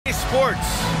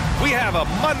Sports. We have a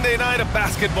Monday night of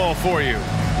basketball for you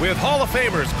with Hall of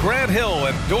Famers Grant Hill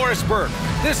and Doris Burke.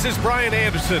 This is Brian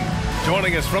Anderson.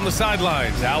 Joining us from the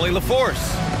sidelines, Allie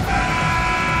LaForce.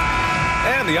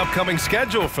 And the upcoming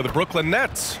schedule for the Brooklyn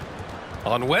Nets.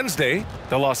 On Wednesday,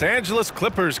 the Los Angeles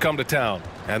Clippers come to town.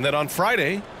 And then on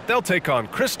Friday, they'll take on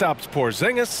Kristaps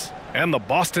Porzingis and the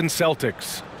Boston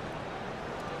Celtics.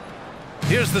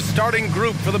 Here's the starting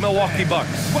group for the Milwaukee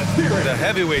Bucks. The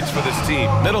heavyweights for this team,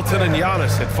 Middleton and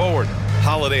Giannis at forward,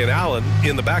 Holiday and Allen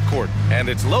in the backcourt, and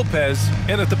it's Lopez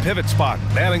in at the pivot spot,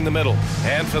 manning the middle.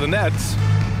 And for the Nets,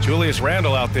 Julius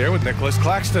Randle out there with Nicholas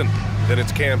Claxton. Then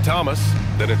it's Cam Thomas,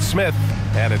 then it's Smith,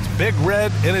 and it's Big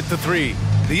Red in at the 3.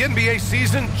 The NBA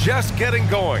season just getting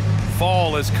going.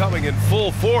 Fall is coming in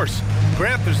full force.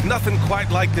 Grant, there's nothing quite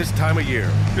like this time of year.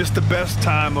 It's the best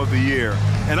time of the year,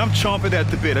 and I'm chomping at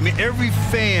the bit. I mean, every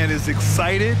fan is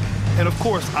excited and, of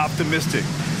course, optimistic.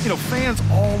 You know, fans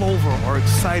all over are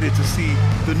excited to see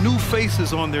the new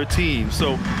faces on their team.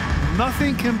 So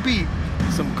nothing can beat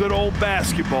some good old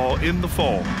basketball in the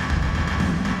fall.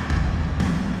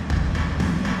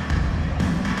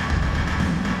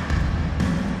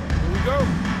 Here we go.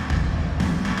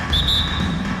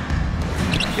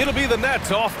 It'll be the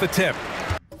Nets off the tip.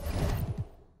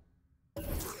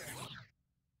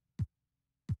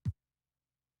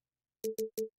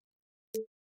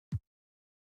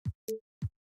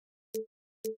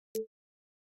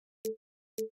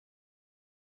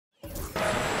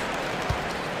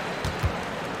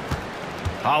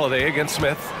 Holiday against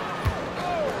Smith.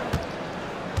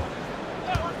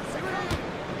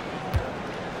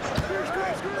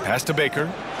 Pass to Baker.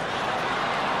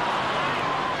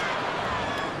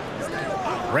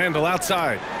 Randle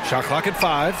outside. Shot clock at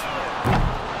 5.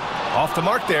 Off the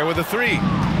mark there with a 3.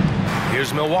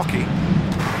 Here's Milwaukee. Ooh,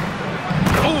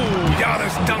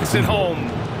 Giannis dunks it home.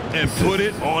 And put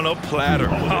it on a platter.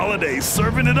 Holiday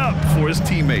serving it up for his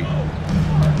teammate.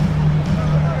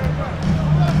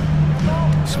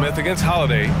 Smith against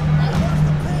Holiday.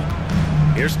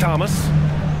 Here's Thomas.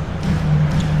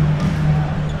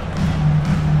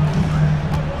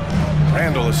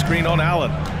 Randle, a screen on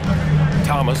Allen.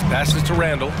 Thomas passes to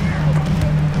Randle.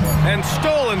 And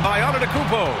stolen by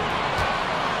Antetokounmpo.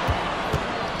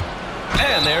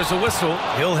 And there's a whistle.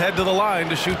 He'll head to the line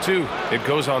to shoot 2. It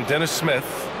goes on Dennis Smith.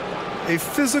 A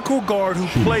physical guard who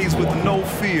plays with no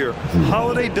fear.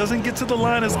 Holiday doesn't get to the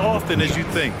line as often as you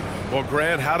think. Well,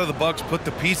 Grant, how do the Bucks put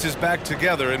the pieces back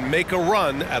together and make a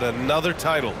run at another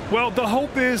title? Well, the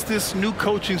hope is this new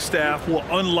coaching staff will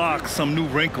unlock some new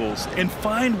wrinkles and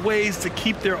find ways to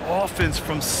keep their offense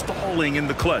from stalling in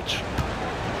the clutch.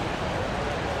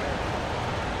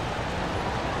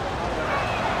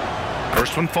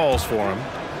 First one falls for him.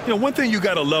 You know, one thing you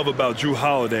got to love about Jrue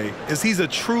Holiday is he's a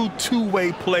true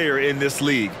two-way player in this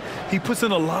league. He puts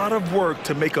in a lot of work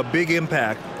to make a big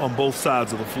impact on both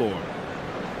sides of the floor.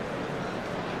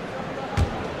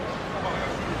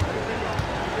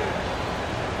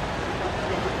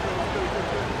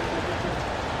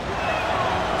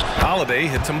 Holiday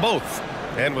hits them both.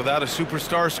 And without a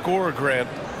superstar scorer, Grant,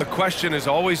 the question has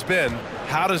always been,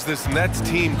 how does this Nets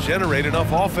team generate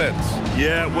enough offense?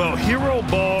 Yeah, well, hero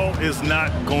ball is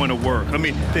not going to work. I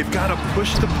mean, they've got to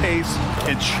push the pace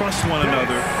and trust one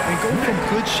another and go from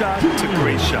good shot to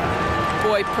great shot.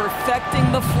 Boy,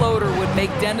 perfecting the floater would make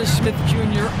Dennis Smith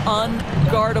Jr.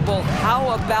 unguardable.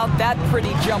 How about that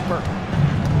pretty jumper?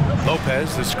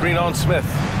 Lopez, the screen on Smith.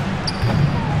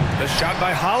 The shot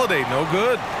by Holiday, no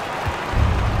good.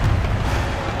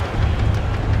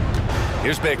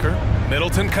 Here's Baker.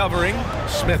 Middleton covering.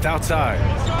 Smith outside.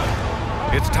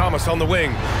 It's Thomas on the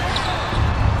wing.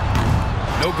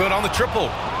 No good on the triple.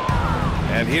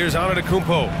 And here's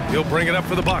Antetokounmpo. He'll bring it up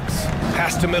for the Bucks.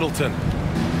 Pass to Middleton.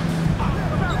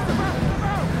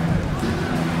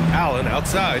 Allen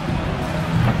outside.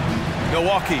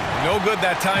 Milwaukee, no good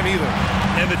that time either.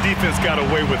 And the defense got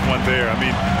away with one there. I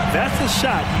mean, that's a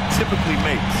shot he typically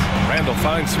makes. Randle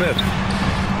finds Smith.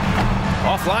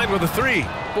 Offline with a 3.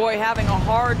 Boy, having a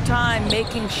hard time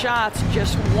making shots.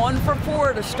 Just 1 for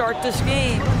 4 to start this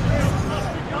game.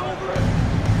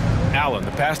 Allen,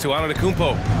 the pass to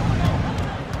Antetokounmpo.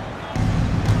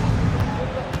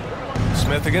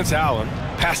 Smith against Allen.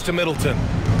 Pass to Middleton.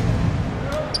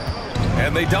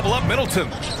 And they double up Middleton.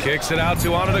 Kicks it out to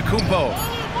Antetokounmpo.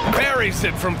 Buries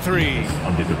it from 3.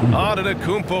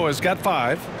 Antetokounmpo has got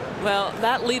 5. Well,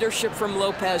 that leadership from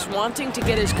Lopez, wanting to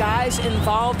get his guys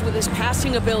involved with his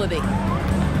passing ability.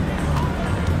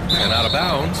 And out of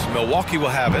bounds, Milwaukee will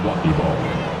have it.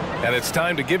 And it's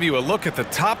time to give you a look at the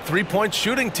top 3-point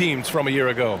shooting teams from a year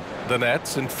ago. The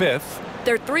Nets in 5th,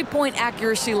 Their three-point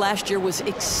accuracy last year was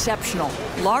exceptional,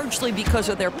 largely because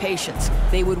of their patience.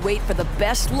 They would wait for the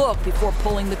best look before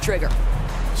pulling the trigger.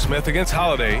 Smith against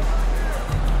Holiday.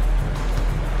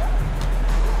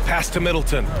 Pass to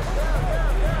Middleton.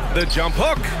 The jump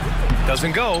hook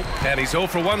doesn't go, and he's 0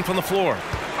 for 1 from the floor.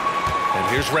 And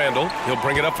here's Randall. He'll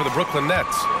bring it up for the Brooklyn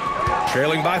Nets,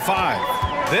 trailing by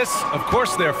 5. This, of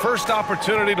course, their first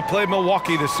opportunity to play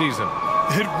Milwaukee this season.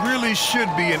 It really should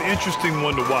be an interesting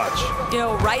one to watch. You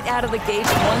know, right out of the gate,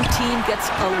 one team gets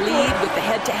a lead with the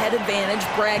head-to-head advantage,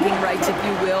 bragging rights, if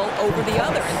you will, over the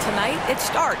other. And tonight, it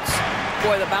starts.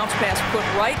 Boy, the bounce pass put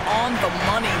right on the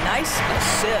money. Nice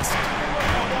assist.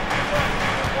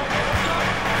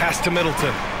 Pass to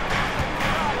Middleton.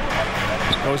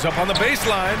 Goes up on the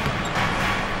baseline.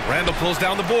 Randall pulls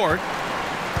down the board.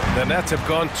 The Nets have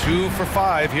gone 2 for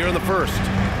 5 here in the first.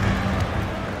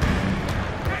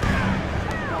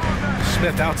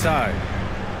 Smith outside.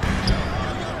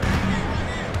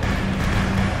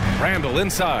 Randall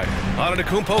inside.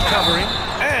 Antetokounmpo covering.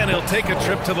 And he'll take a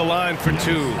trip to the line for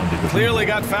 2. Clearly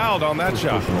got fouled on that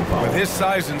shot. With his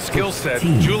size and skill set,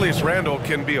 Julius Randall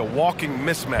can be a walking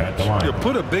mismatch. You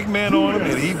put a big man on him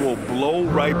and he will blow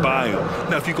right by him.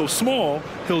 Now, if you go small,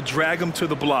 he'll drag him to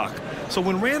the block. So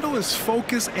when Randall is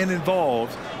focused and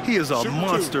involved, he is a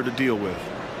monster to deal with.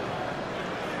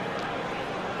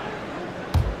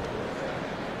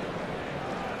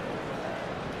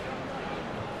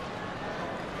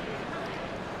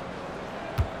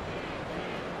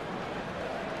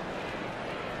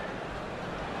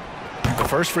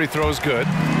 First free throw is good.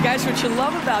 Guys, what you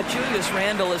love about Julius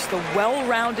Randall is the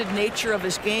well-rounded nature of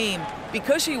his game.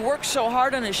 Because he works so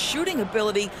hard on his shooting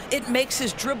ability, it makes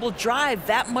his dribble drive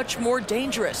that much more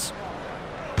dangerous.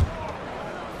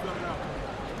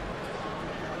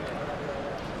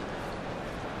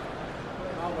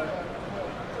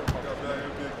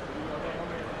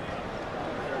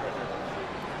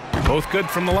 Both good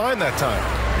from the line that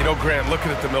time. You know, Grant,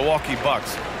 looking at the Milwaukee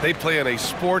Bucks, they play in a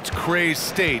sports-crazed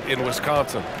state in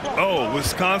Wisconsin. Oh,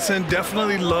 Wisconsin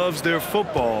definitely loves their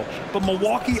football, but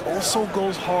Milwaukee also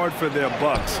goes hard for their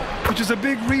Bucks, which is a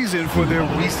big reason for their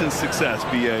recent success,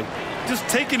 B.A. Just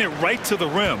taking it right to the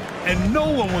rim, and no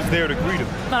one was there to greet him.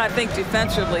 And I think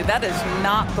defensively, that is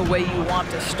not the way you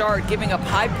want to start. Giving up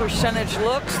high percentage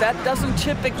looks, that doesn't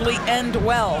typically end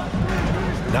well.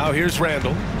 Now here's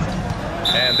Randall.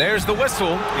 And there's the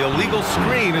whistle. Illegal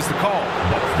screen is the call.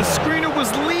 The screener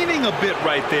was leaning a bit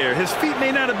right there. His feet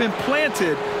may not have been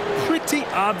planted. Pretty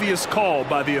obvious call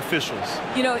by the officials.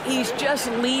 You know, he's just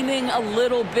leaning a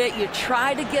little bit. You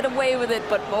try to get away with it,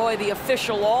 but boy, the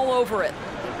official all over it.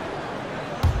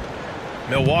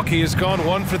 Milwaukee has gone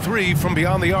 1 for 3 from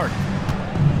beyond the arc.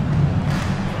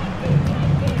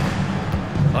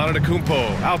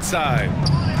 Antetokounmpo outside.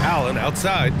 Allen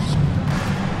outside.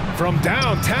 From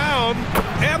downtown,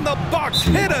 and the Bucks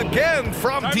hit again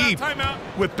from deep. Timeout.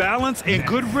 With balance and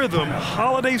good rhythm,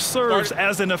 Holiday serves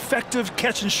as an effective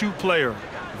catch-and-shoot player.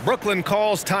 Brooklyn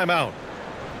calls timeout.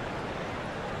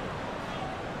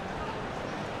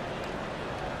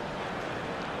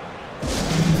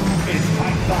 It's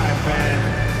fight time,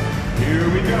 fans. Here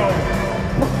we go.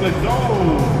 Brooklyn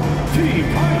Zone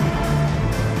Team Fight.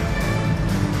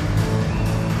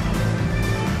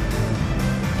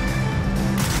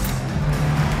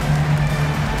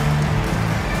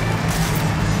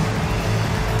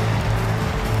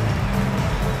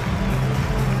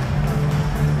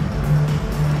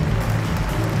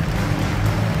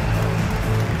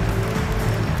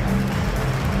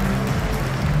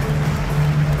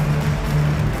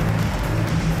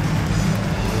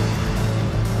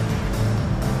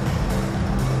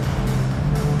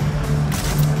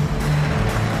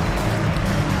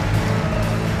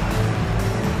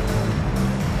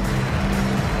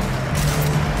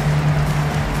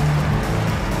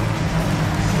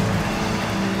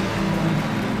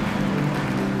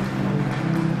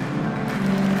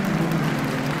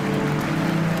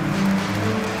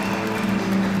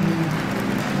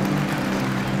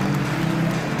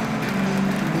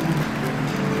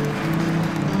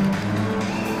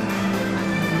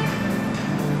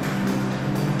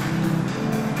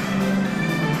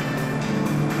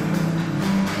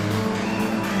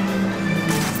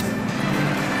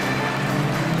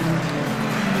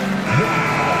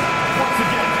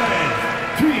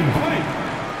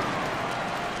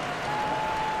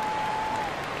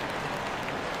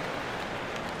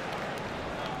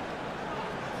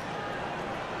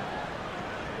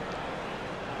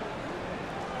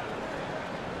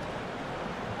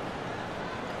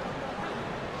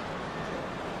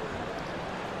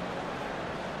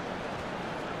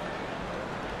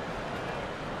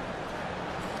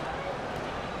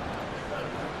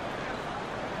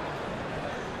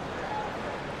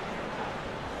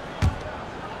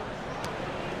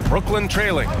 Brooklyn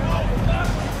trailing.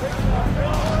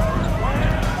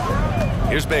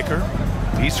 Here's Baker.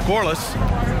 He's scoreless.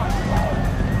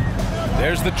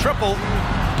 There's the triple.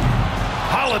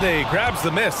 Holiday grabs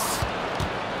the miss.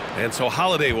 And so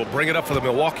Holiday will bring it up for the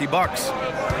Milwaukee Bucks.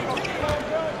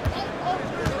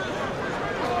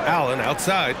 Allen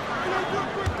outside.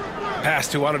 Pass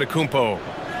to Antetokounmpo.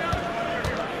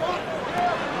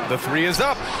 The three is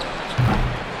up.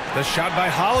 The shot by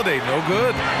Holiday, no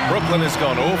good. Brooklyn has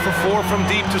gone 0 for 4 from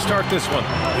deep to start this one.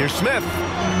 Here's Smith.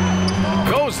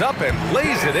 Goes up and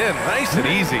lays it in, nice and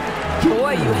easy.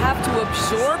 Boy, you have to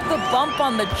absorb the bump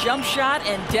on the jump shot,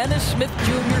 and Dennis Smith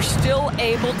Jr. still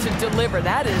able to deliver.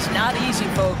 That is not easy,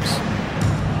 folks.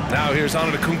 Now here's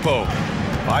Antetokounmpo.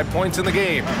 5 points in the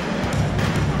game.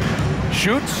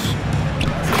 Shoots.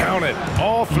 Count it.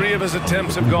 All 3 of his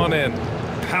attempts have gone in.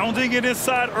 Pounding it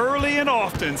inside early and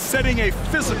often, setting a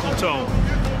physical tone.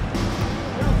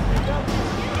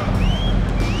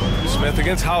 Smith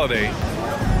against Holiday.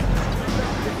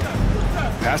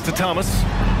 Pass to Thomas.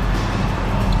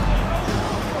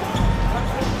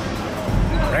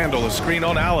 Randall, a screen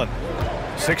on Allen.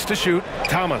 6 to shoot.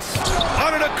 Thomas.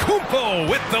 Antetokounmpo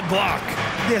with the block.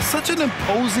 Yeah, such an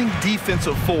imposing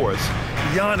defensive force.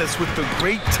 Giannis with the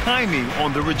great timing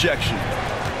on the rejection.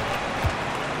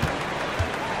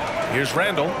 Here's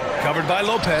Randall, covered by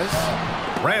Lopez.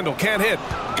 Randall can't hit.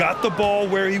 Got the ball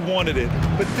where he wanted it,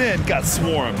 but then got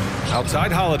swarmed. Outside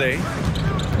Holiday.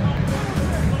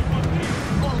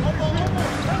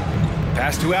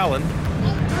 Pass to Allen.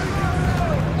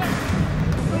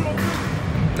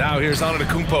 Now here's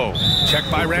Antetokounmpo. Check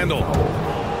by Randall.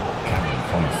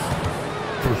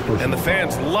 And the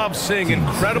fans love seeing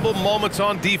incredible moments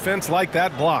on defense like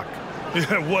that block.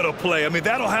 What a play. I mean,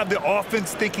 that'll have the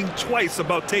offense thinking twice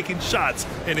about taking shots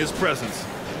in his presence.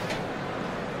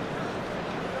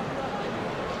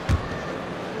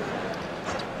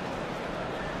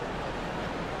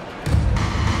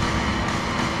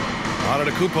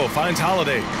 Antetokounmpo finds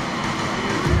Holiday.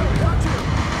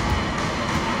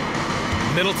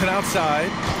 Middleton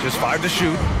outside. Just 5 to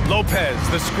shoot. Lopez,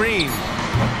 the screen.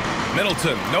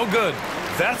 Middleton, no good.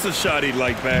 That's a shot he'd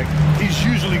like back. He's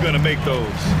usually going to make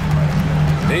those.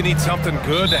 They need something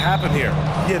good to happen here.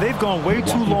 Yeah, they've gone way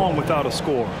too long without a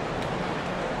score.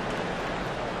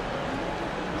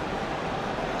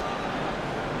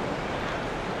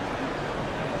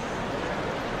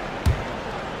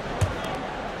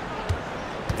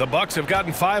 The Bucks have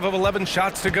gotten 5 of 11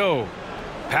 shots to go.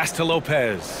 Pass to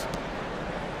Lopez.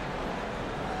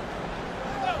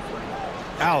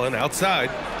 Allen outside.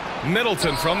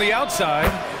 Middleton from the outside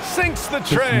sinks the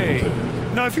tray.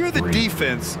 Now, if you're the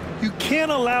defense, you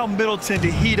can't allow Middleton to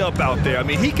heat up out there. I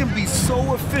mean, he can be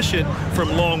so efficient from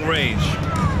long range.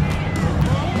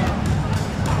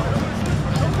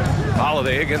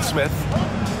 Holiday against Smith.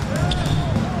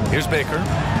 Here's Baker.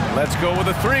 Let's go with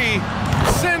a 3.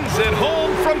 Sends it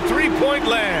home from three-point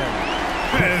land.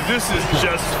 Man, this is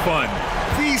just fun.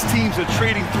 These teams are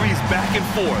trading threes back and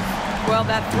forth. Well,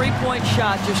 that three-point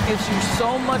shot just gives you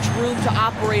so much room to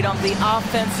operate on the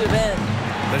offensive end.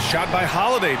 The shot by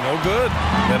Holiday, no good.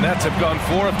 The Nets have gone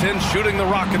 4 of 10 shooting the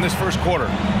rock in this first quarter.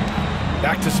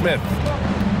 Back to Smith.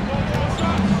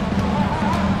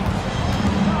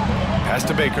 Pass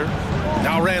to Baker.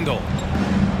 Now Randall.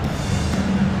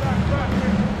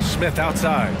 Smith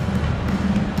outside.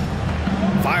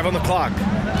 5 on the clock.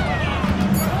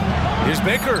 Here's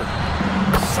Baker.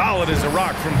 Solid as a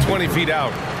rock from 20 feet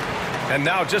out. And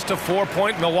now just a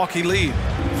 4-point Milwaukee lead.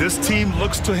 This team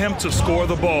looks to him to score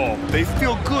the ball. They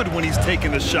feel good when he's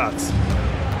taking the shots.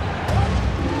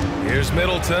 Here's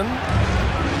Middleton.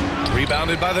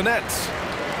 Rebounded by the Nets.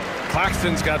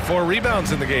 Claxton's got 4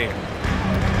 rebounds in the game.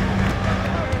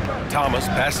 Thomas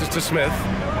passes to Smith.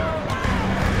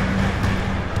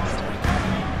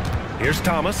 Here's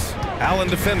Thomas. Allen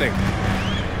defending.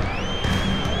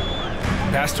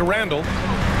 Pass to Randall.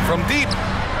 From deep.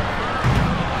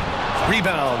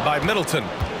 Rebound by Middleton.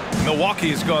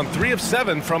 Milwaukee has gone 3 of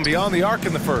 7 from beyond the arc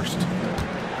in the first.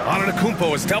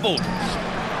 Antetokounmpo is doubled.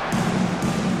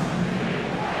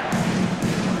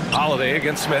 Holiday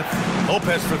against Smith.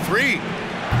 Lopez for 3.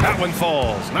 That one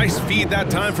falls. Nice feed that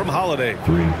time from Holiday.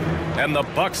 And the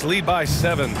Bucks lead by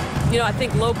 7. You know, I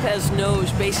think Lopez knows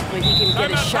basically he can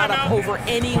get a shot up over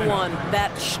anyone.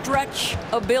 That stretch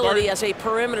ability as a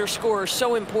perimeter scorer is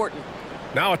so important.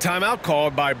 Now a timeout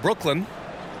called by Brooklyn.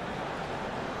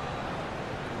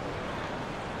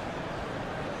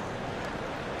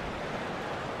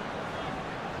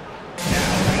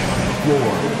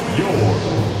 Your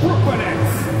Brooklyn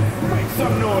Nets. Make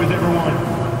some noise, everyone.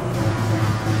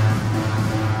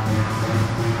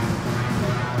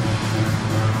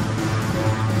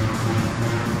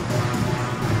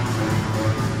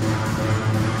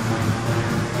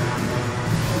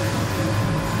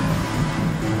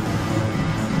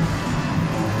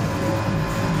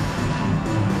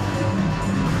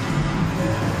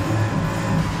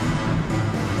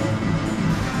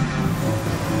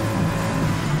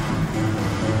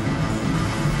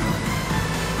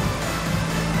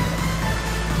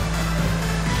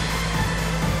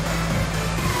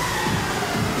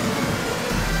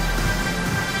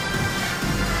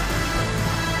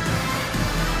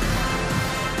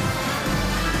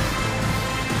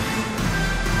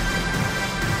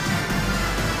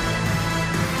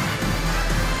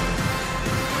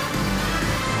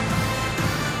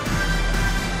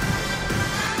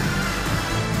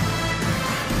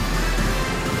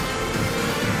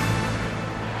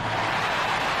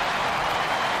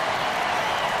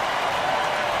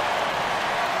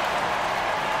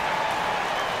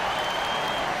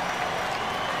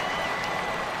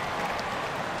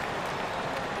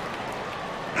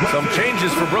 Some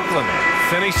changes for Brooklyn.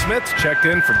 Finney Smith checked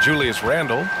in for Julius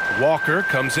Randle. Walker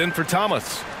comes in for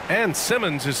Thomas. And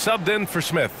Simmons is subbed in for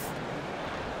Smith.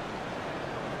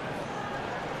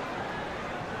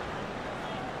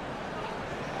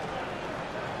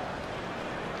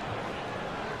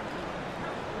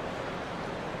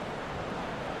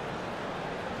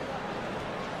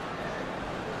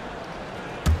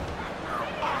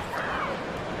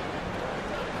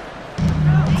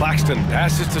 Claxton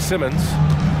passes to Simmons.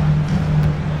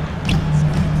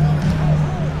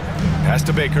 Pass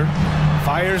to Baker.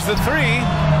 Fires the three.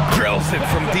 Drills it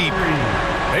from deep.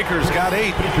 Baker's got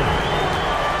 8.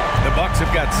 The Bucks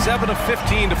have got 7 of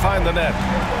 15 to find the net.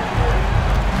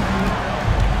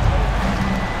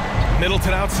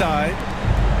 Middleton outside.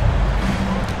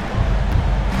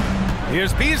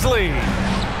 Here's Beasley.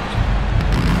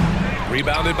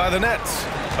 Rebounded by the Nets.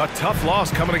 A tough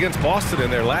loss coming against Boston in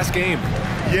their last game.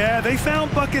 Yeah, they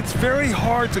found buckets very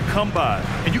hard to come by,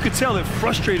 and you could tell it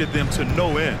frustrated them to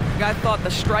no end. I thought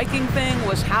the striking thing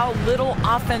was how little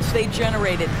offense they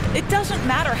generated. It doesn't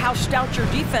matter how stout your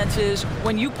defense is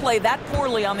when you play that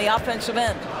poorly on the offensive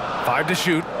end. 5 to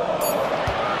shoot.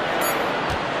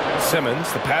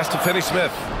 Simmons, the pass to Finney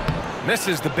Smith.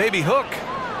 Misses the baby hook.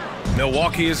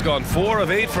 Milwaukee has gone 4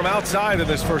 of 8 from outside in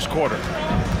this first quarter.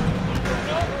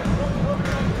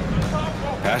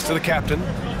 Pass to the captain.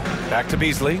 Back to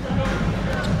Beasley.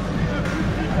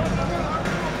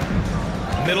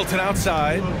 Middleton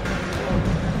outside.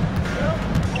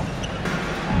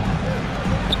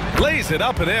 Lays it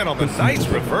up and in on the nice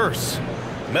reverse.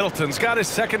 Middleton's got his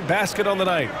second basket on the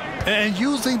night. And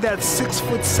using that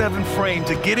 6'7" frame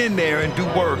to get in there and do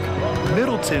work,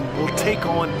 Middleton will take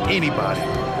on anybody.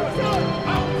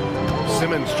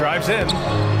 Simmons drives in.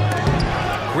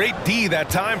 Great D that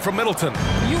time from Middleton.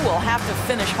 You will have to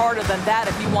finish harder than that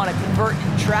if you want to convert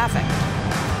in traffic.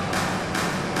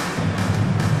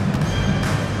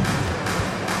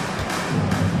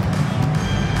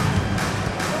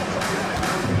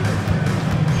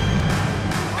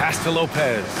 Pass to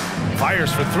Lopez.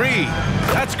 Fires for 3.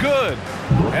 That's good.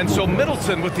 And so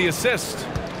Middleton with the assist.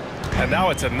 And now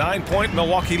it's a 9-point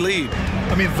Milwaukee lead.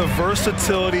 I mean, the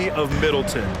versatility of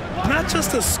Middleton. Not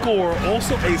just a scorer,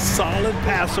 also a solid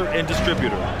passer and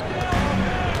distributor.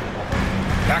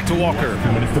 Back to Walker.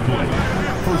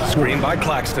 Screen by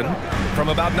Claxton. From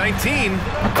about 19.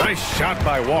 Nice shot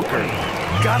by Walker.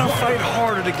 Gotta fight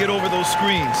harder to get over those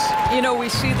screens. You know, we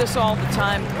see this all the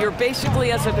time. You're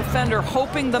basically, as a defender,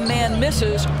 hoping the man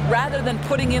misses rather than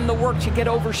putting in the work to get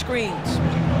over screens.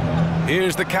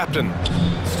 Here's the captain.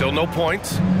 Still no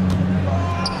points.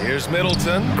 Here's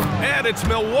Middleton. And it's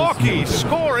Milwaukee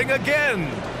scoring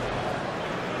again.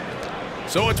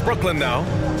 So it's Brooklyn now.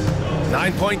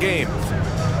 9-point game.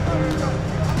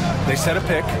 They set a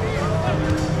pick.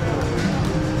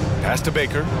 Pass to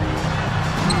Baker.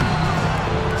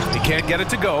 He can't get it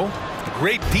to go.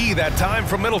 Great D that time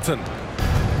from Middleton.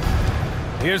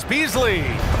 Here's Beasley.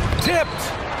 Tipped.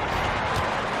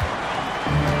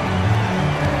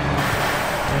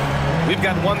 We've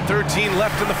got 1:13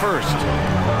 left in the first.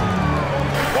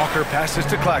 Walker passes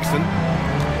to Claxton.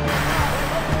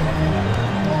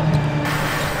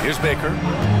 Here's Baker.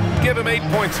 Give him 8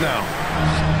 points now.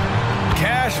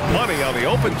 Cash money on the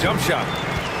open jump shot.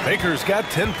 Baker's got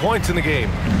 10 points in the game.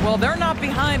 Well, they're not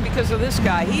behind because of this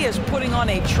guy. He is putting on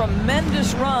a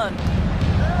tremendous run.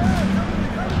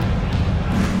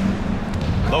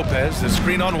 Lopez, the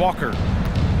screen on Walker.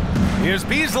 Here's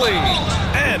Beasley,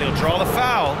 and he'll draw the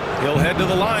foul. He'll head to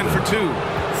the line for 2.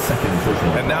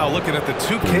 And now looking at the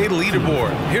 2K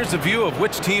leaderboard. Here's a view of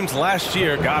which teams last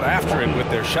year got after it with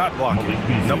their shot blocking.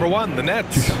 Number 1, the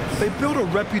Nets. They built a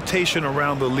reputation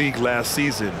around the league last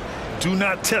season. Do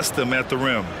not test them at the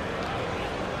rim.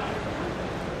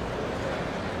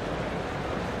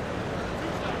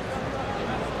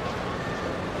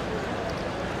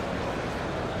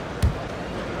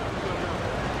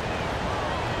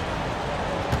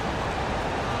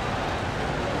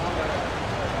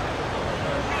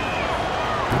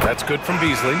 That's good from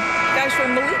Beasley. Guys, for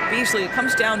Malik Beasley, it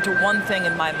comes down to one thing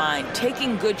in my mind,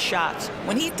 taking good shots.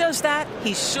 When he does that,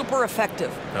 he's super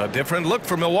effective. A different look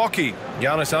for Milwaukee.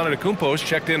 Giannis Antetokounmpo's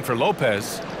checked in for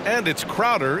Lopez, and it's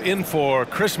Crowder in for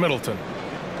Chris Middleton.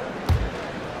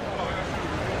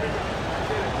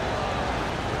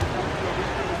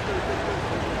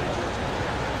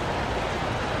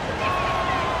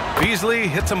 Beasley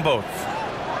hits them both.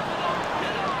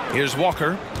 Here's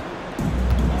Walker.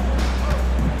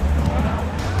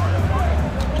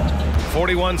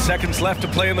 41 seconds left to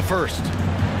play in the first.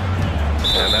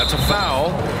 And that's a foul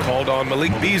called on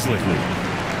Malik Beasley.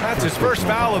 That's his first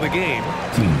foul of the game.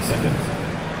 15 seconds.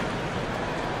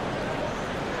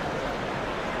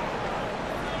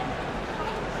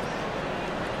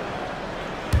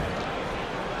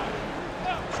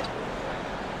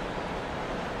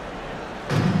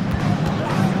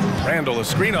 Randall, a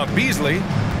screen on Beasley.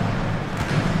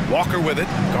 Walker with it,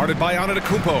 guarded by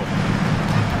Antetokounmpo.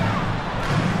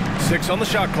 6 on the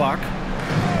shot clock.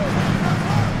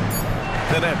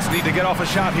 The Nets need to get off a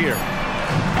shot here.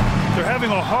 They're having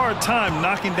a hard time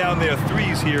knocking down their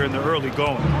threes here in the early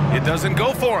going. It doesn't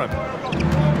go for him.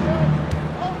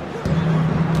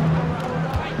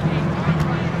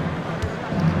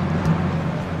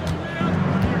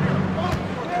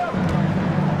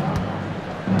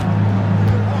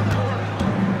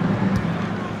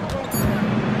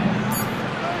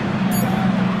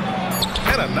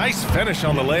 Nice finish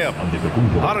on the layup.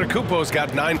 Antetokounmpo's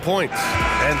got 9 points.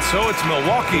 And so it's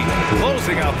Milwaukee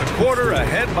closing out the quarter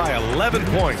ahead by 11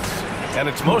 points. And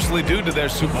it's mostly due to their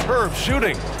superb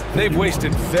shooting. They've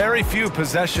wasted very few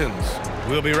possessions.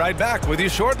 We'll be right back with you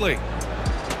shortly.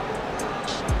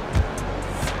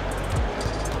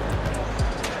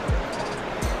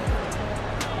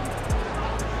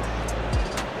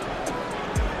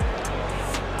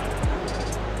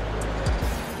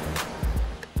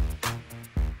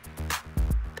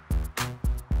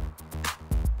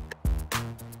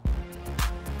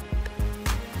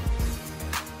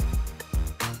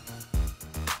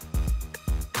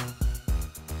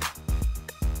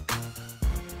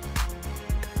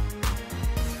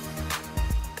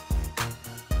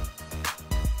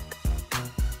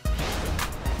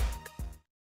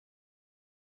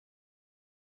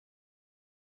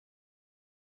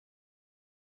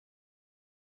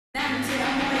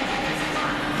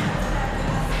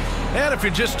 And if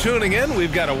you're just tuning in,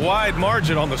 we've got a wide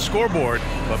margin on the scoreboard,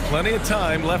 but plenty of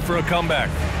time left for a comeback.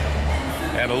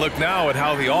 And a look now at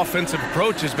how the offensive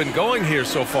approach has been going here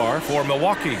so far for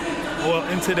Milwaukee. Well,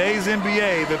 in today's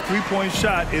NBA, the three-point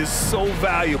shot is so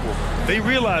valuable. They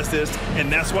realize this,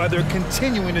 and that's why they're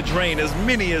continuing to drain as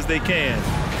many as they can.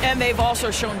 And they've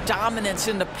also shown dominance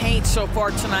in the paint so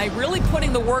far tonight, really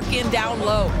putting the work in down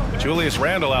low. Julius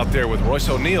Randle out there with Royce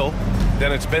O'Neal.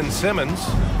 Then it's Ben Simmons.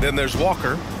 Then there's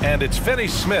Walker. And it's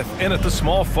Finney-Smith in at the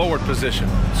small forward position.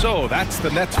 So that's the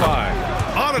Nets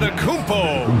 5.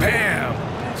 Antetokounmpo.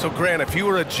 Bam! So, Grant, if you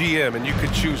were a GM and you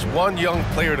could choose one young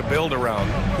player to build around,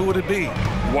 who would it be?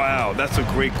 Wow, that's a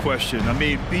great question. I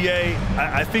mean, B.A.,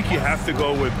 I think you have to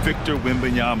go with Victor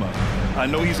Wembanyama. I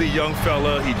know he's a young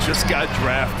fella. He just got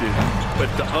drafted.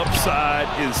 But the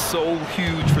upside is so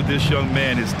huge for this young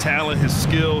man. His talent, his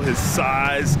skill, his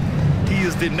size. He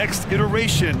is the next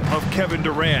iteration of Kevin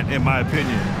Durant, in my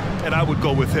opinion. And I would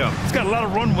go with him. He's got a lot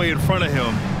of runway in front of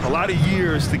him. A lot of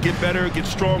years to get better, get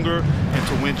stronger, and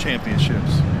to win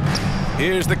championships.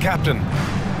 Here's the captain.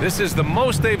 This is the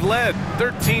most they've led,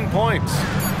 13 points.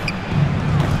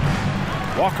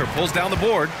 Walker pulls down the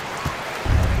board.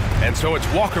 And so it's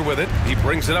Walker with it. He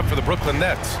brings it up for the Brooklyn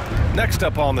Nets. Next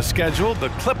up on the schedule, the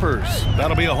Clippers.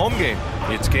 That'll be a home game.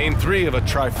 It's game 3 of a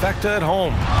trifecta at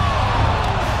home.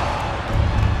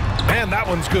 And that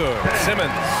one's good.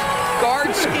 Simmons.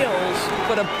 Guard skills,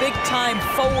 but a big-time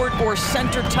forward or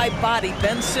center-type body.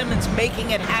 Ben Simmons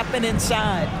making it happen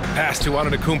inside. Pass to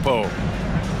Antetokounmpo.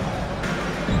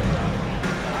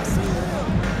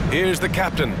 Here's the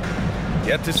captain.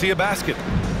 Yet to see a basket.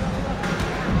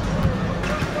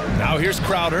 Now here's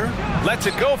Crowder. Lets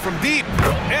it go from deep.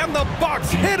 And the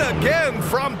Bucks hit again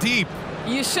from deep.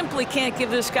 You simply can't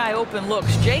give this guy open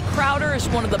looks. Jay Crowder is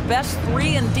one of the best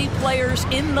 3-and-D players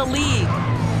in the league.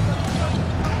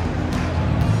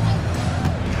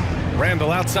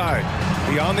 Randall outside.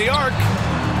 Beyond the arc.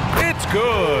 It's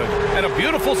good. And a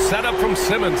beautiful setup from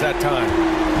Simmons that time.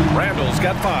 Randall's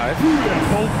got 5.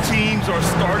 Both teams are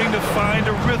starting to find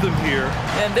a rhythm here.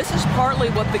 And this is partly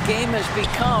what the game has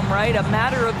become, right? A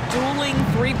matter of dueling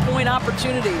three-point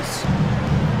opportunities.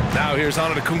 Now here's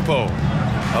Antetokounmpo.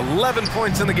 11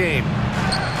 points in the game.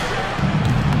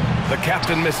 The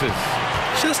captain misses.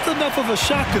 Just enough of a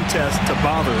shot contest to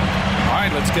bother. All right,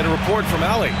 let's get a report from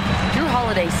Allie. Drew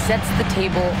Holiday sets the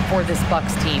table for this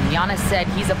Bucks team. Giannis said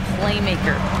he's a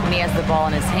playmaker. When he has the ball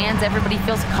in his hands, everybody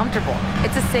feels comfortable.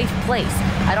 It's a safe place.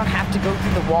 I don't have to go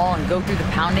through the wall and go through the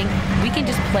pounding. We can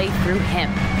just play through him.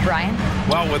 Brian?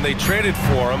 Well, when they traded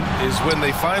for him is when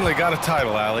they finally got a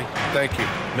title, Allie. Thank you.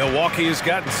 Milwaukee has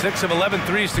gotten 6 of 11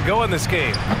 threes to go in this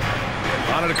game.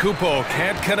 Antetokounmpo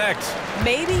can't connect.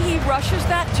 Maybe he rushes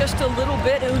that just a little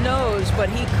bit, who knows, but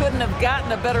he couldn't have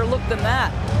gotten a better look than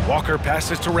that. Walker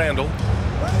passes to Randall.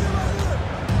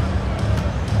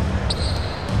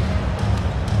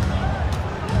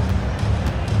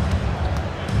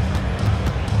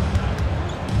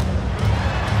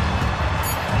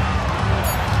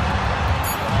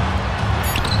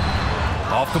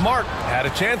 Off the mark. Had a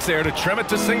chance there to trim it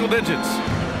to single digits.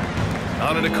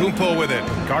 Antetokounmpo with it.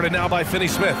 Guarded now by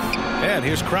Finney-Smith. And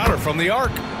here's Crowder from the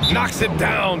arc. Knocks it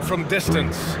down from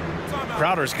distance.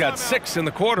 Crowder's got 6 in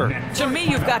the quarter. To me,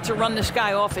 you've got to run this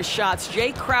guy off his shots.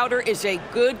 Jay Crowder is a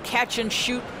good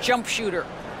catch-and-shoot jump shooter.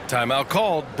 Timeout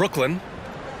called, Brooklyn.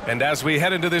 And as we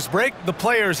head into this break, the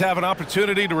players have an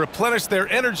opportunity to replenish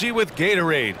their energy with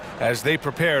Gatorade as they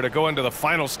prepare to go into the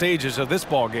final stages of this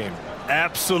ball game.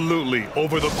 Absolutely.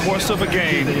 Over the course of a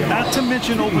game, not to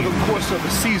mention over the course of a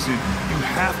season, you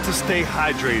have to stay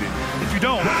hydrated. If you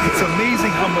don't, it's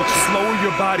amazing how much slower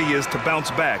your body is to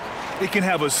bounce back. It can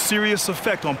have a serious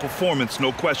effect on performance,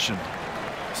 no question.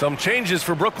 Some changes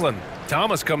for Brooklyn.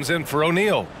 Thomas comes in for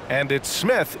O'Neal, and it's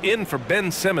Smith in for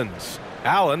Ben Simmons.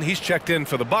 Allen, he's checked in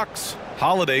for the Bucks.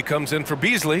 Holiday comes in for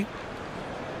Beasley.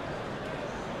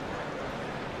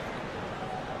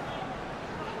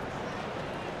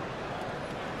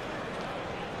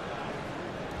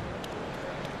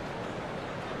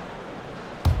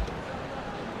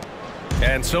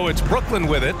 And so it's Brooklyn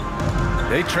with it.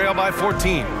 They trail by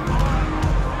 14.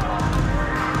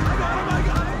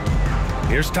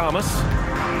 Here's Thomas.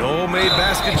 No made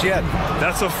baskets yet.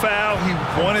 That's a foul he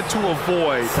wanted to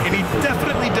avoid, and he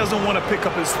definitely doesn't want to pick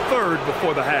up his third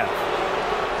before the half.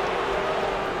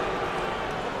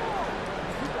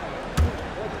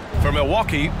 For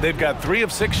Milwaukee, they've got 3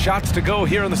 of 6 shots to go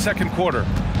here in the second quarter.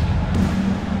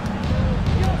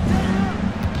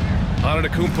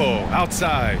 Antetokounmpo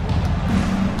outside.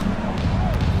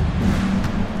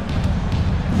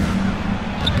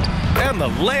 And the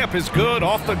layup is good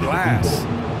off the glass.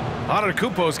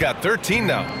 Antetokounmpo's got 13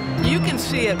 now. You can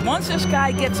see it. Once this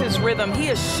guy gets his rhythm, he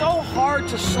is so hard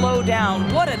to slow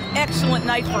down. What an excellent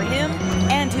night for him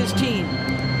and his team.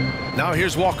 Now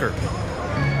here's Walker.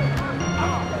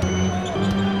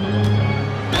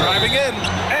 Driving in,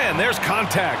 and there's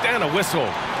contact and a whistle.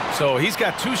 So he's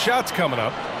got 2 shots coming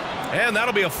up, and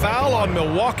that'll be a foul on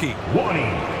Milwaukee.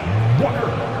 Warning, Walker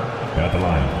at the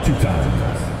line 2 times.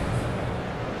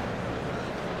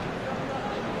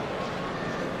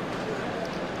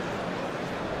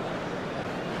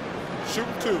 Shoot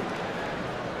 2.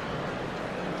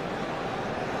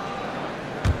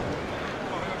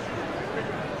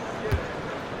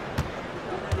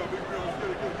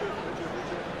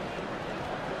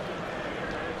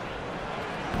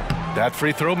 That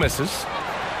free throw misses.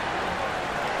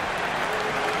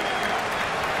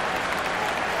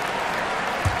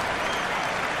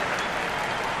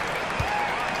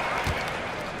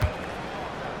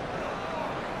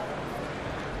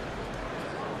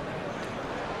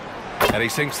 And he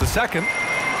sinks the second.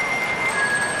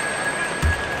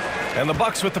 And the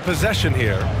Bucks with the possession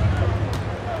here.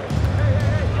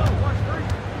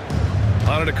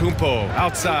 Antetokounmpo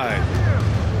outside.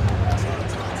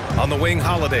 On the wing,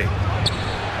 Holiday.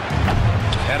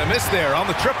 And a miss there on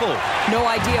the triple. No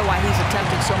idea why he's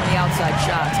attempting so many outside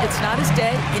shots. It's not his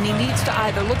day, and he needs to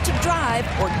either look to drive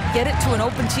or get it to an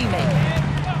open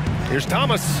teammate. Here's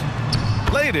Thomas.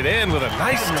 Laid it in with a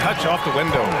nice touch off the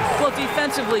window. Well,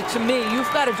 defensively, to me,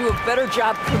 you've got to do a better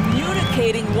job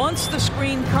communicating once the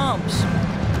screen comes.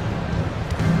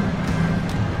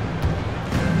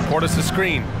 Portis the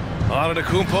screen.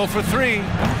 Antetokounmpo for 3.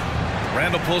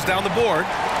 Randall pulls down the board.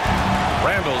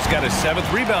 Randall's got his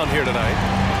 7th rebound here tonight.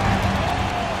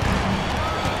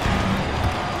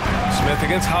 Smith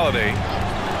against Holiday.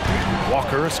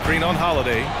 Walker, a screen on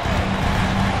Holiday.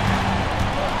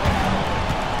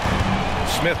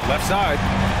 Smith left side.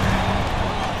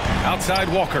 Outside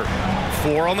Walker.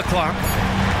 4 on the clock.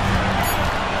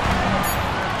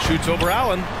 Shoots over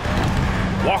Allen.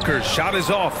 Walker's shot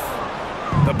is off.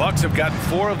 The Bucks have gotten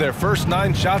 4 of their first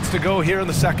 9 shots to go here in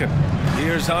the second.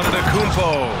 Here's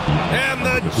Antetokounmpo. And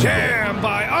the jam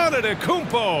by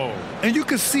Antetokounmpo. And you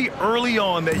can see early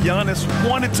on that Giannis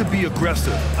wanted to be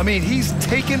aggressive. I mean, he's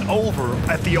taken over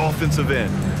at the offensive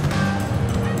end.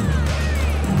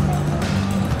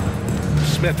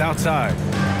 Smith outside.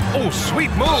 Oh,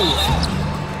 sweet move.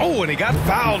 Oh, and he got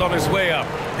fouled on his way up.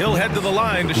 He'll head to the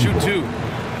line to shoot 2.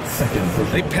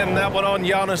 They pinned that one on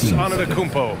Giannis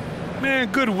Antetokounmpo.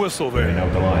 Man, good whistle there. And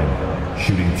out the line,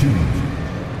 shooting 2.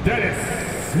 Dennis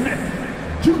Smith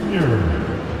Jr.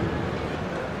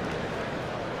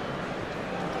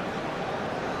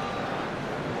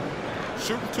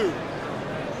 Shooting 2.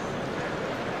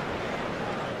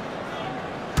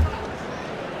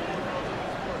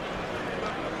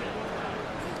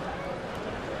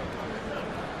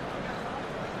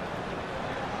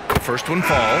 First one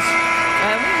falls.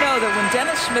 And we know that when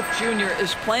Dennis Smith Jr.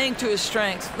 is playing to his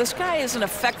strengths, this guy is an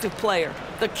effective player.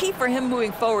 The key for him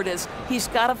moving forward is he's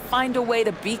got to find a way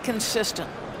to be consistent.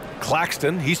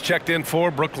 Claxton, he's checked in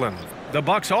for Brooklyn. The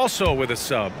Bucks also with a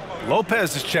sub.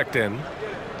 Lopez is checked in.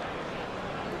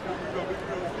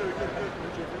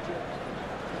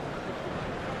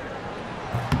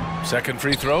 Second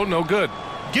free throw, no good.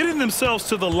 Getting themselves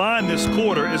to the line this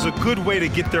quarter is a good way to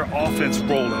get their offense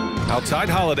rolling. Outside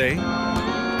Holiday.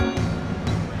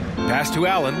 Pass to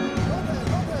Allen.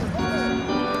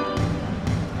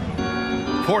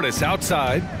 Portis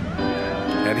outside.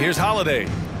 And here's Holiday.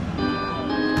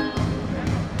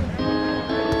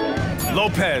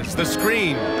 Lopez, the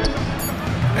screen.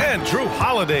 And Drew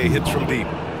Holiday hits from deep.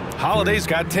 Holiday's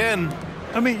got 10.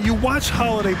 I mean, you watch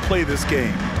Holiday play this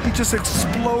game. He just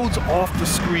explodes off the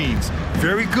screens.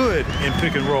 Very good in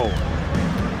pick and roll.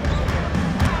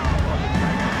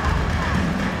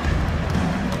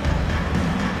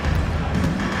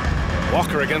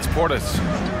 Walker against Portis.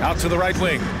 Out to the right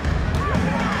wing.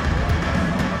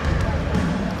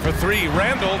 For three,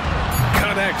 Randall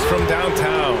connects from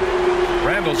downtown.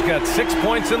 Randall's got 6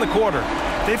 points in the quarter.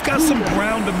 They've got some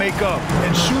ground to make up,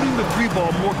 and shooting the three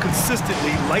ball more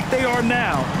consistently like they are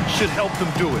now should help them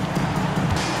do it.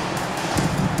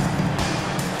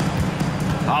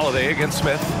 Holiday against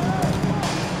Smith.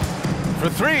 For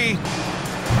three.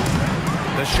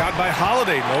 The shot by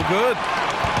Holiday, no good.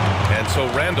 And so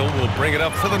Randall will bring it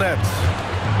up for the Nets.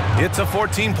 It's a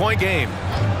 14-point game.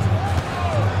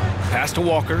 Pass to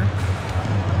Walker.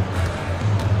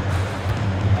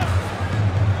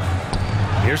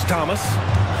 Here's Thomas.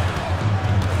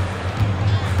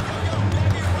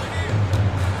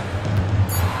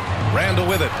 Randall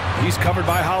with it. He's covered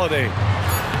by Holiday.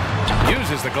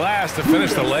 Uses the glass to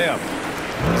finish the layup.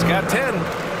 He's got 10.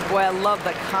 Boy, I love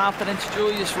the confidence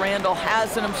Julius Randle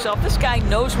has in himself. This guy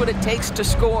knows what it takes to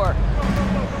score.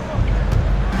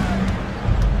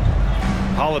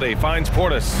 Holiday finds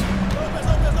Portis.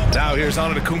 Now here's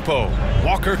Antetokounmpo.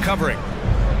 Walker covering.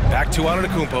 Back to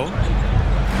Antetokounmpo.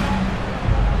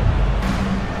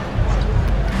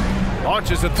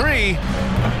 Launches a three.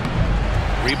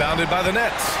 Rebounded by the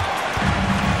Nets.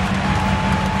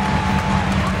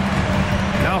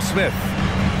 Now Smith.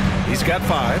 He's got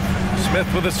 5.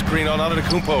 Smith with a screen on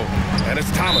Antetokounmpo. And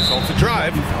it's Thomas off the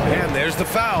drive. And there's the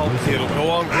foul. It'll go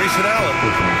on Grayson Allen.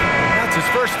 That's his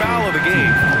first foul of the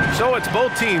game. So it's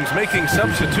both teams making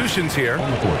substitutions here.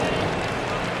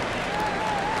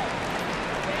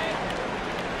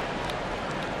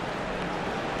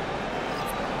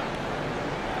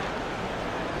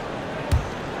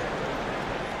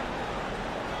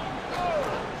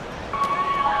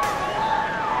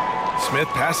 Smith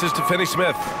passes to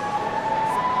Finney-Smith.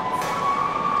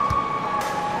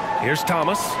 Here's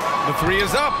Thomas. The three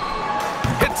is up.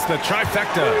 Hits the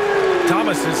trifecta.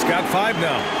 Thomas has got 5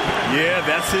 now. Yeah,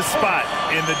 that's his spot.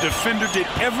 And the defender did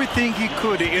everything he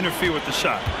could to interfere with the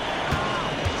shot.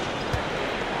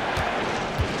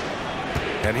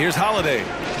 And here's Holiday.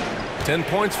 10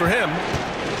 points for him.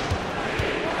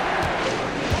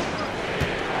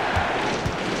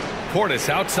 Portis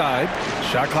outside.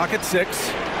 Shot clock at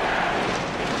 6.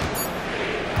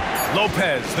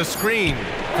 Lopez, the screen.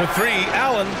 For 3,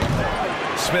 Allen.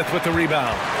 Smith with the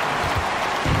rebound.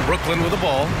 Brooklyn with the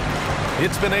ball.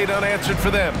 It's been 8 unanswered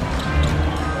for them.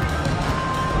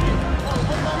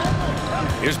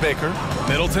 Here's Baker.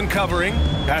 Middleton covering.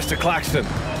 Pass to Claxton.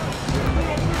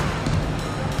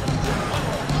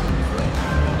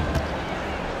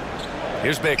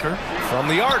 Here's Baker from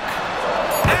the arc.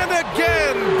 And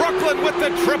again, Brooklyn with the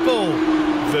triple.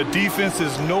 The defense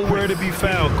is nowhere to be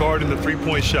found guarding the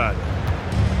three-point shot.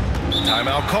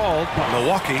 Timeout called.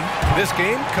 Milwaukee. This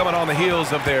game coming on the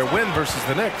heels of their win versus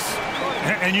the Knicks.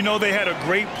 And you know they had a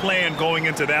great plan going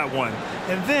into that one.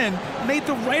 And then made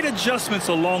the right adjustments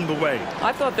along the way.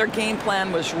 I thought their game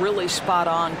plan was really spot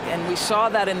on, and we saw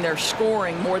that in their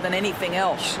scoring more than anything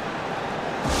else. It's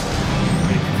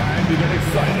time to get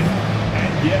excited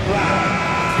and get loud.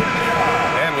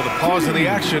 And with a pause in the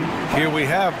action, here we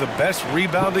have the best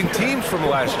rebounding teams from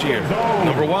last year.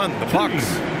 Number 1, the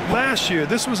Bucks. Last year,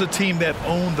 this was a team that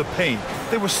owned the paint.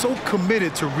 They were so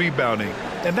committed to rebounding.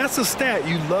 And that's a stat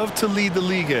you love to lead the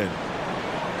league in.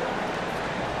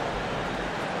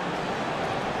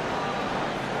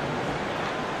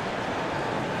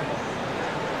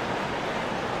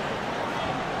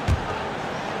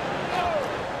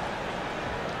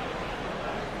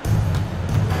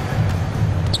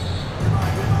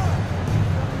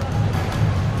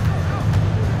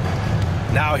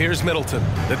 Now here's Middleton.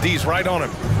 The D's right on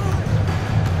him.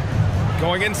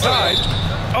 Going inside.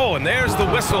 Oh, and there's the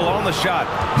whistle on the shot.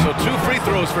 So 2 free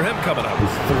throws for him coming up.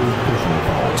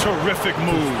 Terrific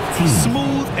move.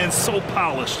 Smooth and so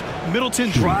polished. Middleton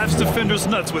drives defenders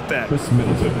nuts with that. Chris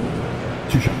Middleton,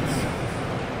 2 shots.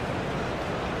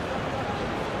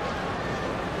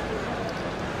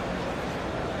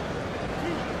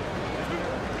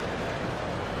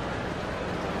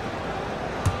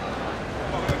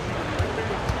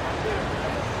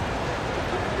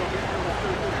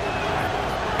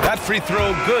 free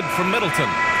throw good from Middleton.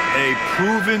 A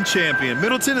proven champion.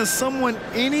 Middleton is someone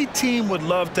any team would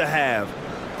love to have.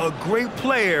 A great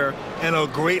player and a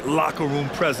great locker room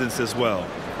presence as well.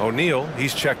 O'Neal,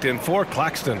 he's checked in for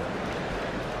Claxton.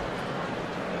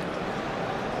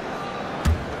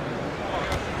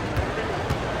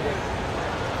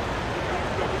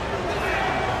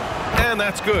 And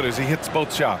that's good as he hits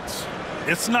both shots.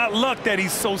 It's not luck that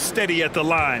he's so steady at the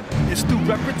line. It's through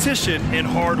repetition and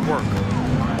hard work.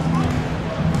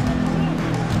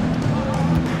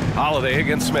 Holiday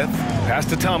against Smith. Pass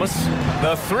to Thomas.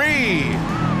 The three.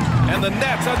 And the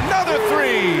Nets, another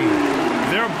three.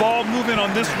 Their ball movement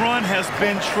on this run has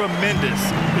been tremendous.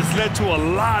 It's led to a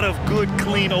lot of good,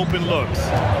 clean, open looks.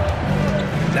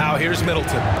 Now here's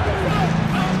Middleton.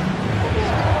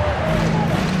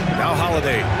 Now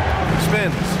Holiday.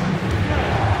 Spins.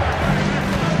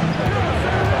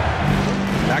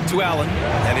 Back to Allen.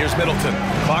 And here's Middleton.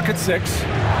 Clock at 6.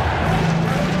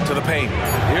 To the paint.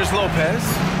 Here's Lopez.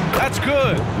 That's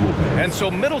good. And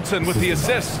so Middleton with the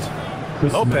assist.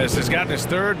 Lopez has gotten his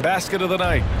third basket of the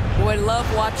night. Boy, love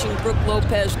watching Brook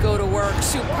Lopez go to work.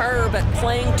 Superb at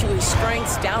playing to his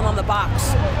strengths down on the box.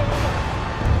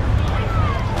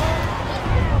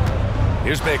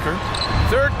 Here's Baker.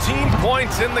 13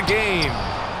 points in the game.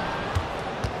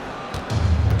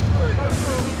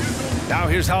 Now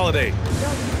here's Holiday.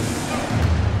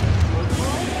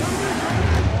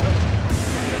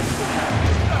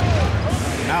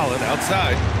 Allen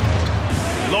outside.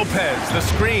 Lopez, the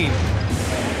screen.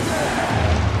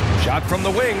 Shot from the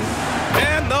wing.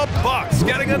 And the Bucks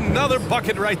getting another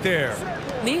bucket right there.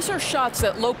 These are shots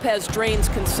that Lopez drains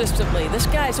consistently. This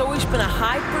guy's always been a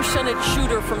high percentage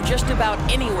shooter from just about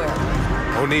anywhere.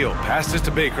 O'Neal passes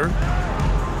to Baker.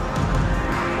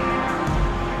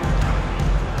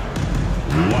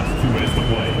 Last 2 minutes to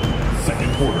play.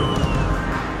 Second quarter.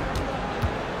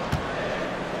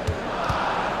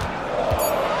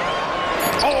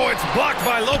 Oh, it's blocked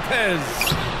by Lopez.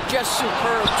 Just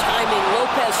superb timing.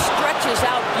 Lopez stretches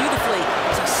out beautifully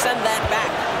to send that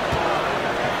back.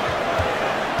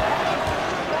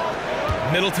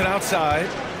 Middleton outside.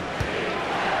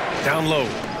 Down low.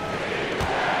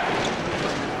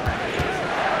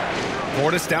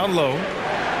 Portis down low.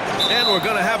 And we're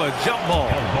going to have a jump ball.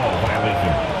 Jump ball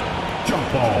violation.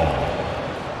 Jump ball.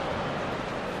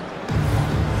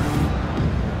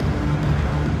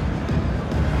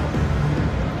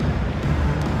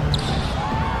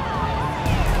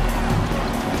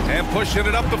 And pushing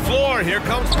it up the floor. Here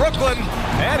comes Brooklyn.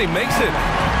 And he makes it.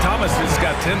 Thomas has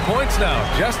got 10 points now,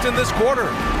 just in this quarter.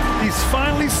 He's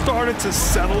finally started to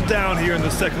settle down here in the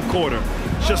second quarter.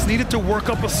 Just needed to work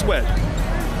up a sweat.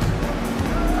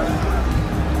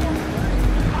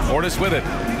 Portis with it.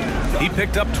 He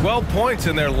picked up 12 points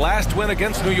in their last win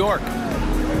against New York.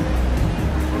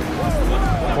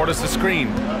 Portis the screen.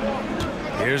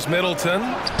 Here's Middleton.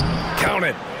 Count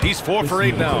it. He's 4 for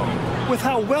 8 now. With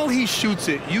how well he shoots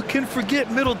it, you can forget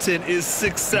Middleton is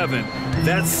 6'7".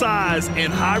 That size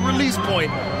and high release point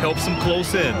helps him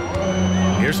close in.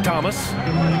 Here's Thomas.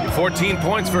 14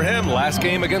 points for him last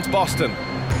game against Boston.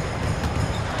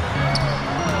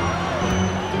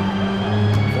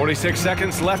 46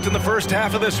 seconds left in the first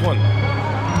half of this one.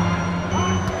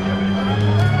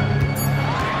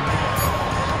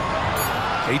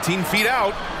 "18 feet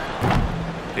out.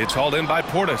 It's hauled in by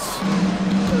Portis.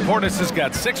 Portis has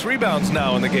got 6 rebounds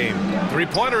now in the game.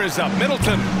 Three-pointer is up.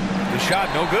 Middleton. The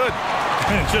shot no good.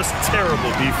 And just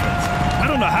terrible defense. I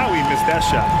don't know how he missed that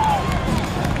shot.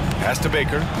 Pass to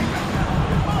Baker.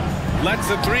 Lets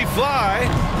the three fly.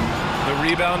 The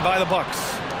rebound by the Bucks.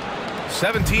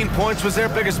 17 points was their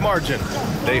biggest margin.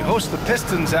 They host the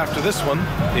Pistons after this one.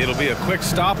 It'll be a quick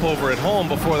stopover at home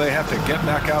before they have to get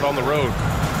back out on the road.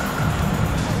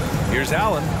 Here's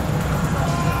Allen.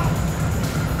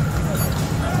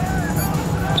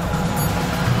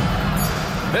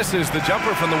 Misses the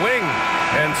jumper from the wing.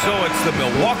 And so it's the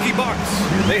Milwaukee Bucks.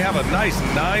 They have a nice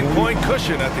 9-point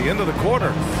cushion at the end of the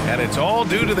quarter. And it's all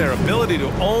due to their ability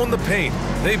to own the paint.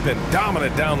 They've been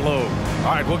dominant down low.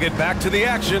 All right, we'll get back to the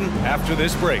action after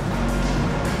this break.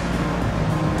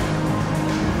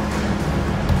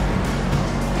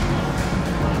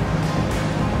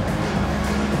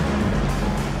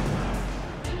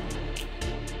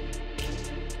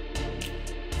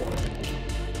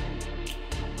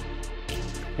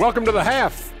 Welcome to the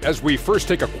half, as we first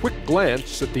take a quick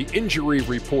glance at the injury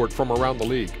report from around the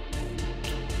league.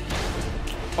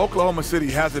 Oklahoma City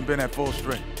hasn't been at full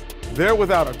strength. They're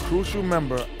without a crucial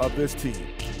member of this team,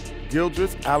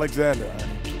 Gildress Alexander.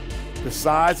 The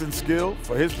size and skill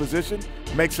for his position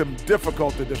makes him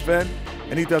difficult to defend,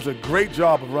 and he does a great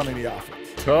job of running the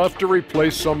offense. Tough to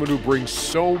replace someone who brings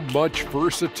so much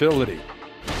versatility.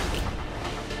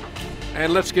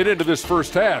 And let's get into this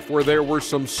first half where there were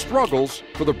some struggles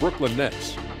for the Brooklyn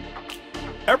Nets.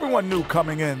 Everyone knew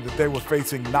coming in that they were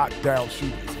facing knockdown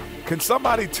shooters. Can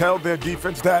somebody tell their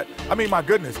defense that? I mean, my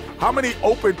goodness, how many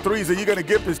open threes are you going to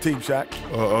give this team, Shaq?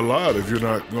 A lot if you're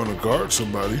not going to guard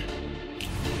somebody.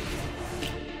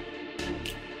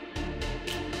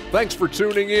 Thanks for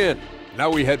tuning in. Now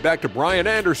we head back to Brian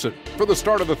Anderson for the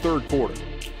start of the third quarter.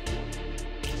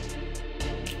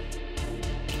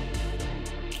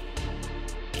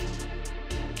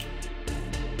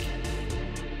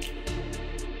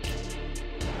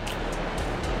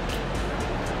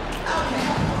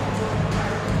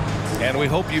 And we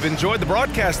hope you've enjoyed the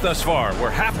broadcast thus far. We're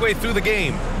halfway through the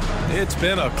game. It's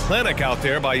been a clinic out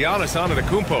there by Giannis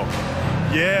Antetokounmpo.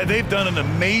 Yeah, they've done an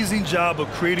amazing job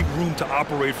of creating room to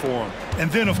operate for him.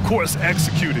 And then, of course,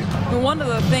 executing. One of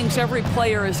the things every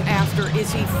player is after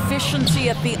is efficiency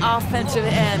at the offensive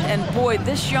end. And boy,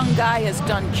 this young guy has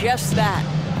done just that.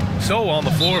 So on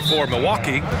the floor for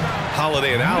Milwaukee,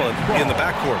 Holiday and Allen in the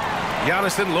backcourt.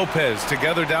 Giannis and Lopez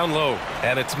together down low.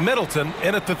 And it's Middleton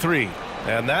in at the three.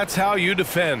 And that's how you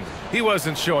defend. He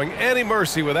wasn't showing any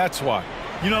mercy with that swat.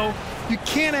 You know, you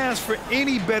can't ask for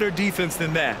any better defense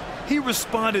than that. He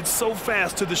responded so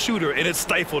fast to the shooter, and it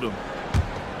stifled him.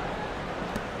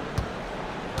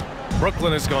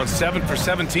 Brooklyn has gone 7 for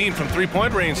 17 from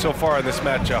three-point range so far in this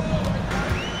matchup.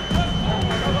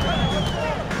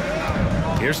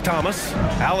 Here's Thomas.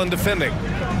 Allen defending.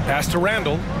 Pass to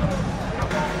Randall.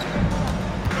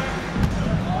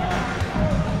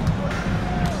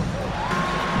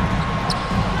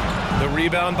 The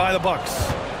rebound by the Bucks.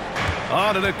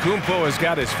 Antetokounmpo has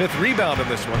got his 5th rebound in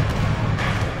this one.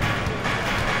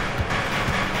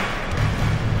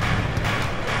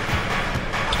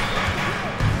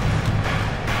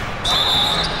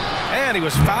 And he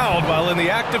was fouled while in the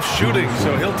act of shooting,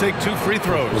 so he'll take 2 free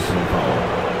throws.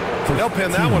 They'll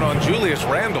pin that one on Julius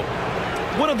Randle.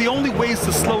 One of the only ways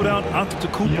to slow down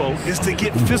Antetokounmpo is to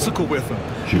get physical with him.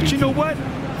 But you know what?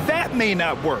 That may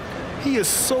not work. He is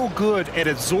so good at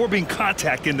absorbing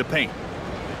contact in the paint.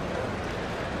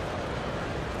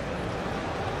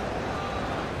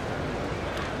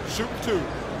 Shoot 2.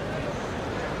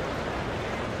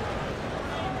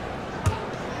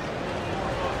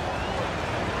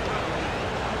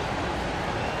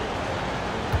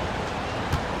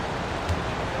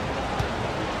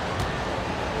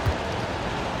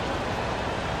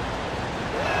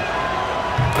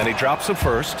 And he drops it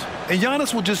first. And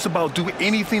Giannis will just about do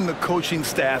anything the coaching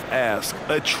staff asks.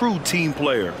 A true team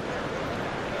player.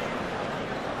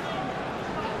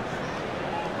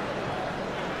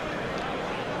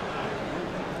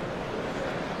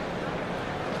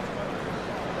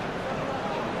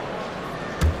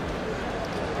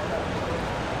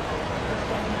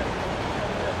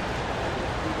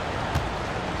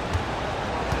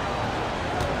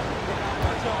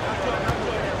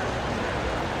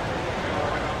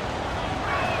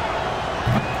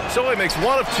 So he makes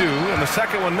 1 of 2, and the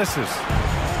second one misses.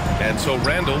 And so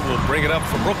Randall will bring it up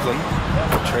for Brooklyn.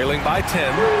 Trailing by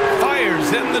 10.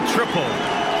 Fires in the triple.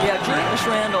 Yeah, Julius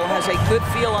Randle has a good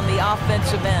feel on the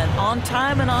offensive end. On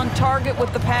time and on target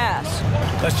with the pass.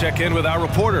 Let's check in with our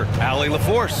reporter, Allie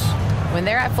LaForce. When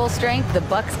they're at full strength, the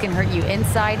Bucks can hurt you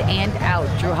inside and out.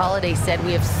 Drew Holiday said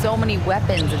we have so many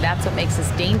weapons, and that's what makes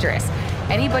us dangerous.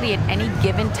 Anybody at any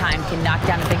given time can knock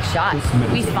down a big shot.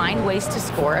 We find ways to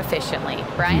score efficiently.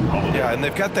 Brian? Yeah, and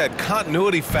they've got that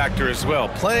continuity factor as well.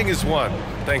 Playing is one.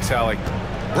 Thanks, Allie.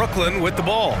 Brooklyn with the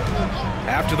ball.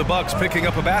 After the Bucks picking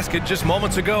up a basket just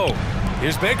moments ago.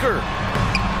 Here's Baker.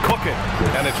 Cooking.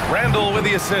 And it's Randall with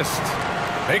the assist.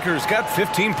 Baker's got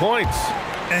 15 points.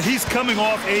 And he's coming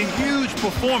off a huge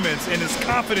performance, and his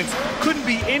confidence couldn't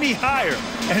be any higher.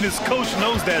 And his coach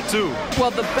knows that, too.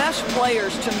 Well, the best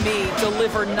players, to me,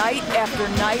 deliver night after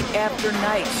night after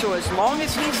night. So as long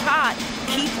as he's hot,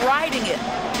 keep riding it.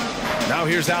 Now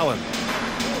here's Allen.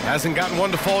 Hasn't gotten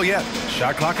one to fall yet.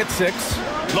 Shot clock at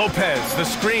 6. Lopez, the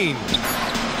screen.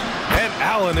 And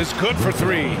Allen is good for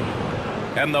 3.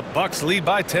 And the Bucks lead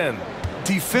by 10.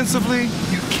 Defensively,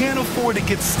 you can't afford to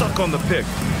get stuck on the pick.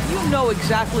 You know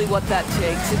exactly what that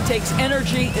takes. It takes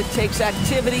energy, it takes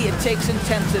activity, it takes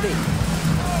intensity.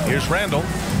 Here's Randall.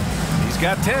 He's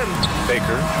got 10.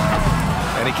 Baker.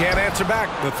 And he can't answer back.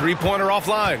 The three-pointer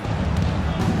offline.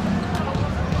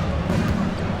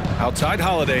 Outside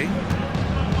Holiday.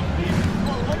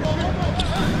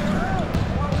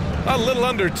 A little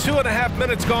under 2.5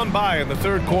 minutes gone by in the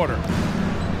third quarter.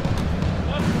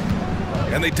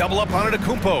 And they double up on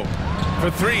Antetokounmpo.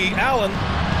 For 3, Allen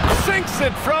sinks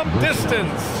it from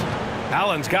distance.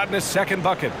 Allen's gotten his second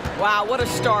bucket. Wow, what a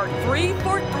start. 3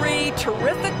 for 3.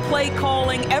 Terrific play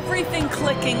calling. Everything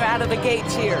clicking out of the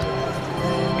gates here.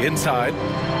 Inside.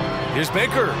 Here's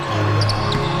Baker.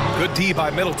 Good D by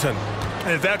Middleton.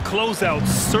 And that closeout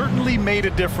certainly made a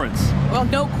difference. Well,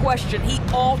 no question. He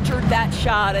altered that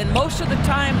shot, and most of the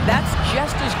time, that's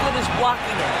just as good as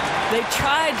blocking it. They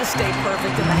tried to stay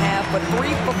perfect in the half, but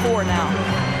 3 for 4 now.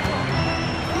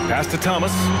 Pass to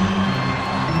Thomas.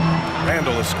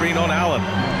 Randall, a screen on Allen.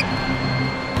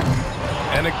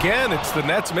 And again, it's the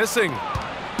Nets missing.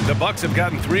 The Bucks have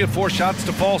gotten 3 of 4 shots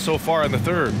to fall so far in the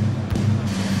third.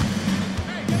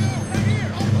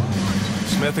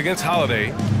 Smith against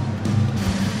Holiday.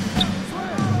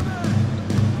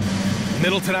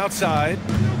 Middleton outside.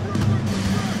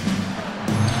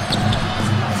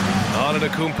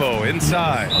 Antetokounmpo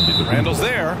inside. Randall's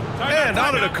there. And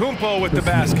Antetokounmpo with the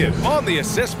basket. On the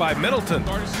assist by Middleton.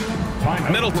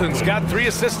 Middleton's got 3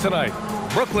 assists tonight.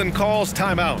 Brooklyn calls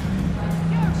timeout.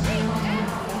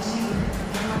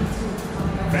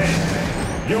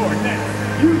 Your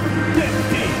next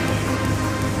U15.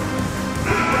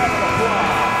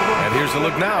 And here's a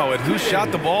look now at who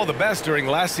shot the ball the best during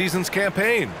last season's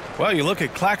campaign. Well, you look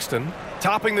at Claxton,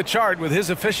 topping the chart with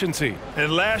his efficiency.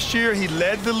 And last year, he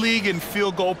led the league in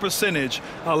field goal percentage,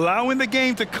 allowing the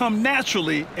game to come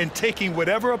naturally and taking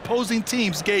whatever opposing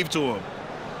teams gave to him.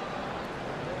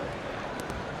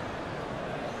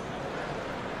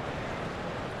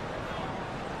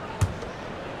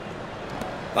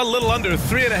 A little under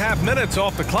 3.5 minutes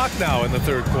off the clock now in the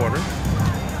third quarter.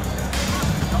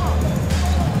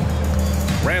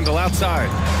 Randall outside.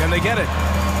 Can they get it?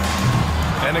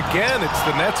 And again, it's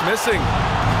the Nets missing.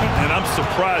 And I'm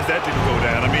surprised that didn't go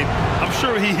down. I mean, I'm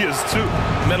sure he is too.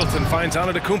 Middleton finds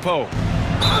Antetokounmpo.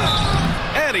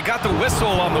 And he got the whistle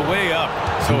on the way up.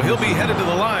 So he'll be headed to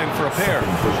the line for a pair.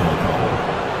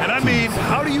 And I mean,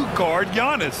 how do you guard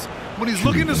Giannis? When he's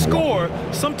looking to score,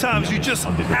 sometimes you just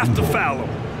have to foul him.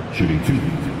 Shooting 2.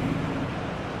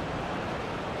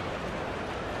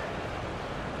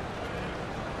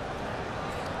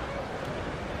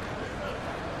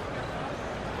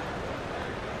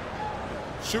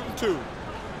 Shooting 2.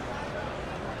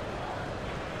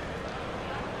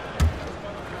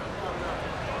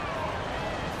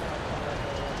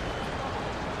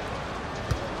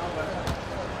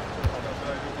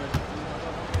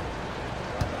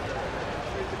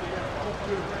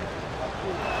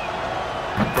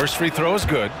 First free throw is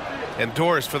good. And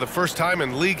Doris, for the first time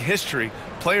in league history,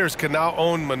 players can now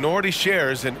own minority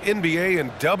shares in NBA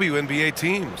and WNBA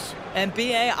teams. And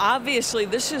BA, obviously,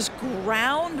 this is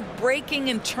groundbreaking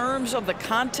in terms of the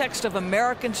context of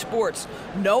American sports.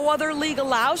 No other league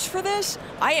allows for this.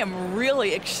 I am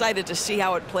really excited to see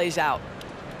how it plays out.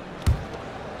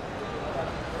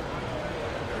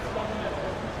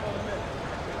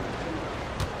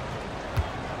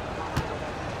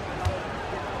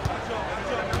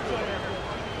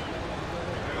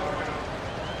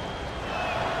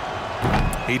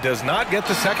 He does not get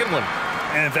the second one.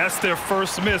 And that's their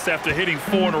first miss after hitting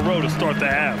 4 in a row to start the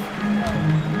half.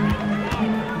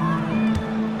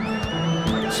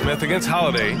 Smith against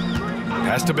Holiday.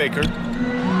 Pass to Baker.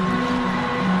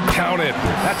 Counted.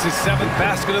 That's his 7th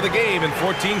basket of the game in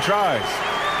 14 tries.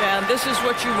 And this is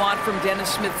what you want from Dennis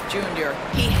Smith Jr.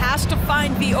 He has to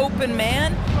find the open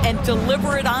man and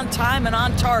deliver it on time and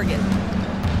on target.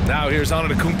 Now here's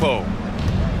Antetokounmpo.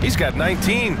 He's got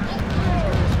 19.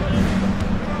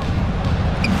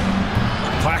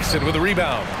 Claxton with a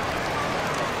rebound.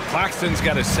 Claxton's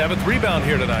got his 7th rebound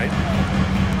here tonight.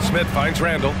 Smith finds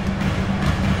Randall.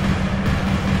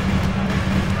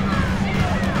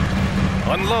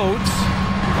 Unloads.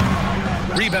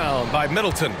 Rebound by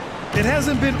Middleton. It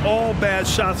hasn't been all bad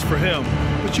shots for him,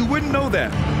 but you wouldn't know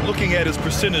that looking at his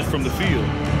percentage from the field.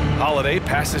 Holiday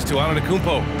passes to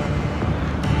Antetokounmpo.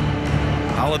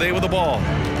 Holiday with the ball.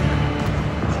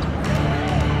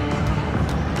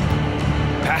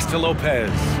 Pass to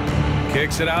Lopez.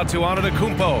 Kicks it out to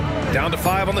Antetokounmpo. Down to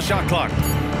 5 on the shot clock.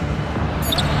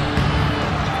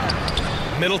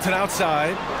 Middleton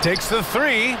outside. Takes the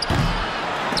 3.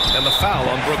 And the foul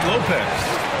on Brook Lopez.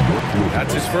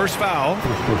 That's his first foul.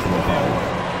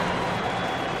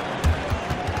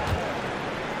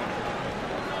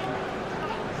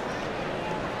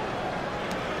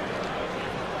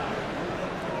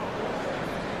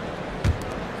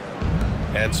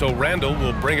 And so Randall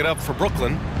will bring it up for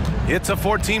Brooklyn. It's a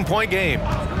 14-point game.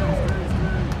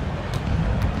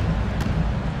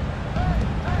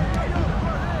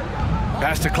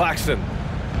 Pass to Claxton.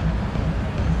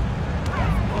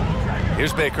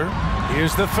 Here's Baker.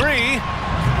 Here's the 3.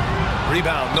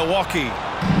 Rebound, Milwaukee.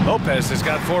 Lopez has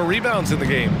got 4 rebounds in the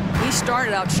game. He He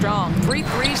started out strong, 3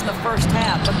 threes in the first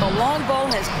half, but the long ball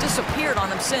has disappeared on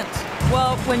him since.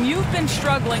 Well, when you've been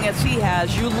struggling as he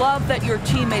has, you love that your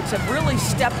teammates have really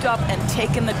stepped up and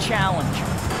taken the challenge.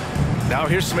 Now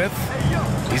here's Smith.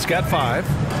 He's got 5.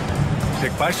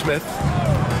 Picked by Smith.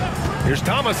 Here's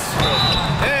Thomas.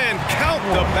 And count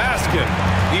the basket.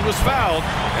 He was fouled,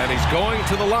 and he's going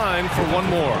to the line for one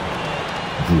more.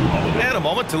 And a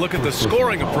moment to look at the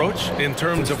scoring approach in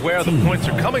terms of where the points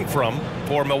are coming from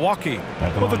for Milwaukee.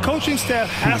 Well, the coaching staff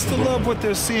has to love what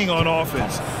they're seeing on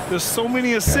offense. There's so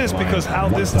many assists because how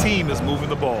this team is moving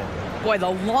the ball. Boy, the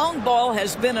long ball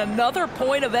has been another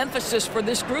point of emphasis for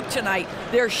this group tonight.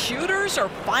 Their shooters are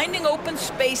finding open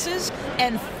spaces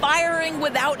and firing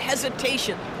without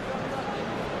hesitation.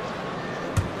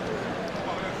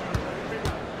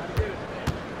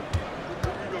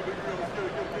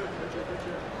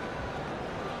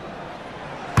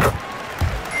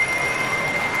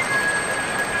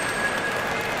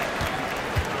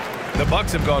 The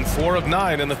Bucks have gone 4 of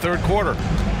 9 in the third quarter.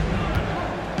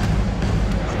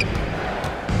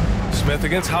 Smith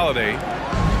against Holiday.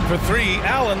 For 3,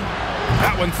 Allen.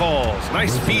 That one falls.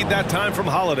 Nice feed that time from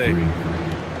Holiday.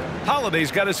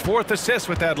 Holiday's got his 4th assist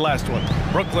with that last one.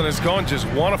 Brooklyn has gone just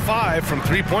 1 of 5 from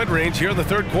 3-point range here in the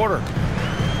third quarter.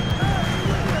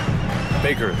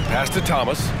 Baker, the pass to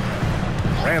Thomas.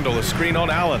 Randall, a screen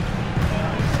on Allen.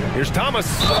 Here's Thomas.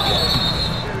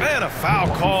 And a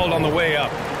foul called on the way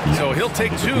up. So he'll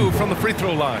take 2 from the free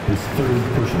throw line. His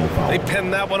 3rd personal foul. They pin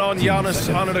that one on Giannis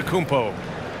Antetokounmpo.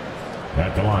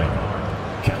 At the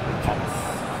line, Kevin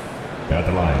Thomas. At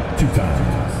the line, 2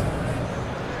 times.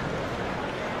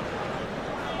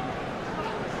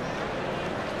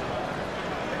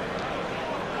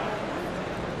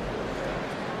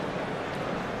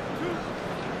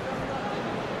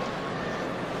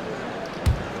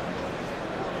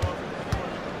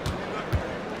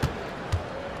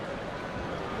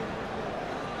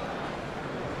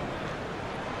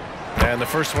 And the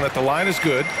first one at the line is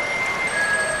good.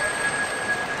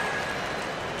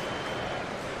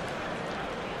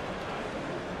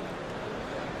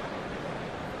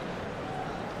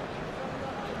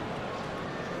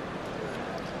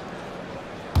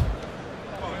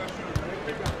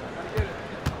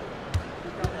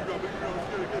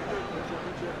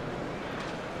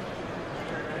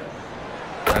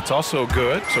 That's also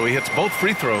good, so he hits both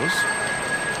free throws.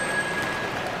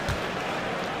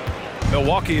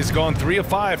 Milwaukee has gone 3 of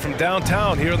 5 from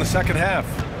downtown here in the second half.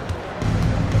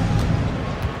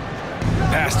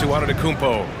 Pass to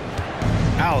Antetokounmpo.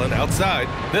 Allen outside.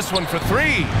 This one for 3.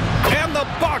 And the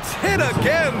Bucks hit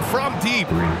again from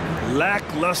deep.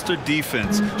 Lackluster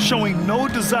defense, showing no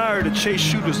desire to chase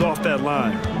shooters off that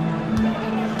line.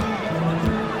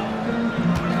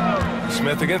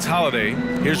 Smith against Holiday.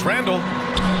 Here's Randall.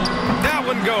 That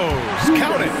one goes.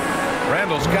 Count it.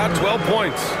 Randall's got 12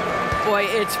 points. Boy,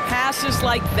 it's passes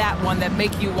like that one that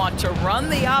make you want to run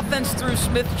the offense through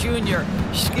Smith Jr.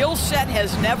 Skill set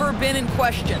has never been in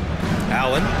question.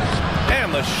 Allen.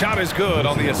 And the shot is good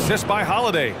on the assist by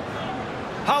Holiday.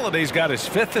 Holiday's got his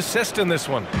 5th assist in this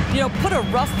one. You know, put a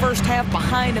rough first half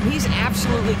behind him. He's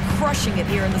absolutely crushing it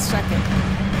here in the second.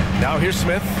 Now here's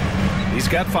Smith. He's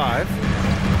got 5.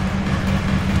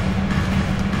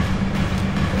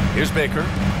 Here's Baker.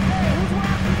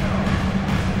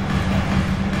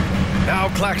 Now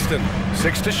Claxton,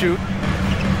 6 to shoot.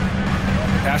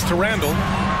 Pass to Randall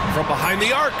from behind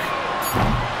the arc.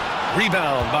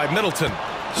 Rebound by Middleton.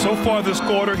 So far this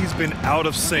quarter, he's been out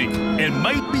of sync and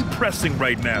might be pressing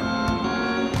right now.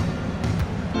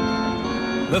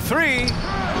 The 3.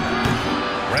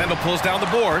 Randall pulls down the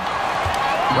board.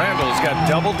 Randall's got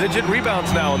double-digit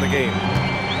rebounds now in the game.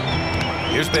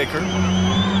 Here's Baker.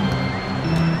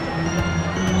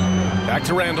 Back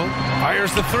to Randall.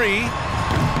 Fires the 3.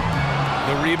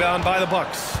 The rebound by the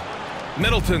Bucks.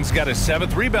 Middleton's got his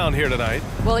 7th rebound here tonight.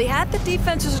 Well, he had the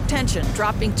defense's attention,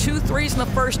 dropping 2 threes in the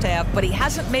first half, but he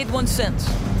hasn't made one since.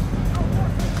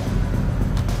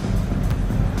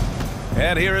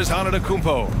 And here is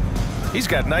Antetokounmpo. He's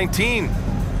got 19.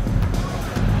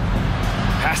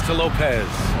 Pass to Lopez.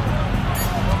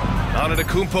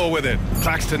 Antetokounmpo with it.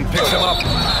 Claxton picks him up.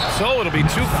 So it'll be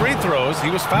 2 free throws.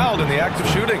 He was fouled in the act of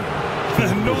shooting.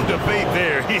 No debate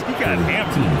there. He got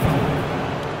hammered.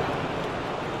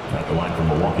 At the line from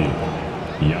Milwaukee,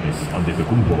 Giannis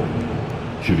Antetokounmpo,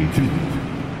 shooting 2.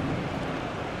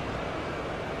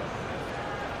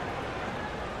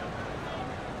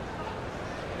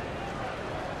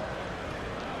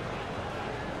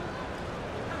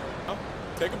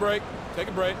 Take a break. Take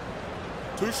a break.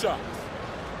 2 shots.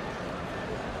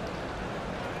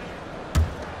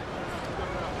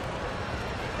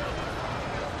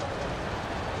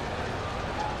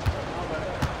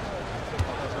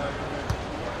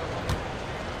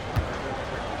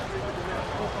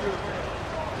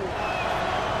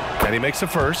 And he makes a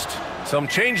first. Some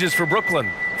changes for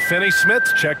Brooklyn. Finney-Smith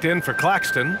checked in for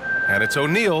Claxton. And it's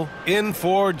O'Neal in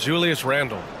for Julius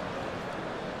Randle.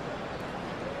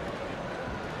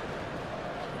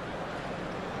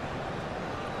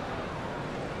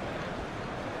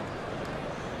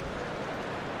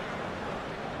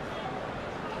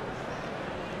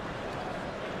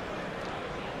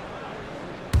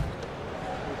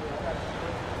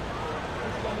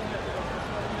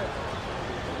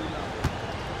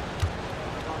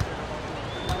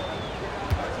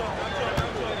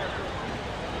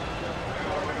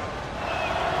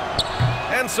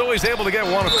 And so he's able to get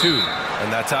one of two.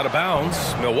 And that's out of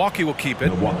bounds. Milwaukee will keep it.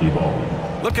 Milwaukee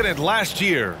ball. Looking at last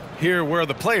year, here were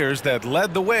the players that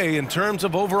led the way in terms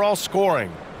of overall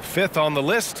scoring. Fifth on the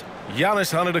list,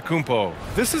 Giannis Antetokounmpo.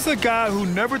 This is a guy who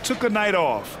never took a night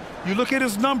off. You look at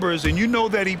his numbers and you know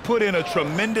that he put in a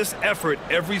tremendous effort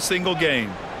every single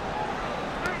game.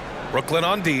 Brooklyn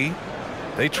on D.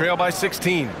 They trail by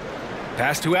 16.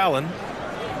 Pass to Allen.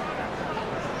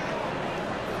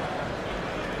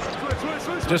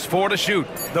 Just 4 to shoot.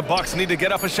 The Bucks need to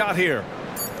get up a shot here.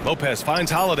 Lopez finds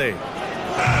Holiday.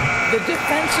 The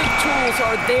defensive tools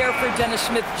are there for Dennis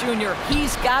Smith Jr.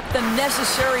 He's got the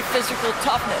necessary physical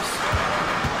toughness.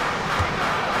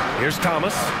 Here's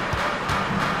Thomas.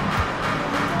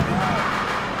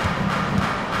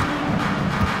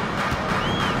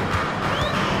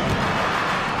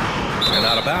 And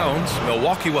out of bounds.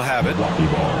 Milwaukee will have it.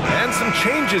 And some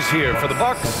changes here for the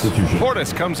Bucks.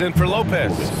 Portis comes in for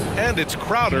Lopez. And it's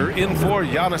Crowder in for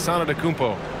Giannis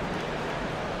Antetokounmpo.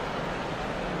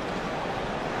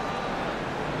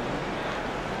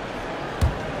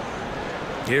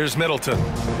 Here's Middleton.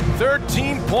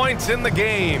 13 points in the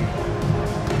game.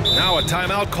 Now a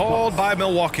timeout called by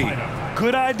Milwaukee.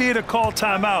 Good idea to call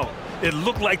timeout. It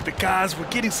looked like the guys were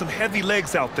getting some heavy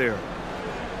legs out there.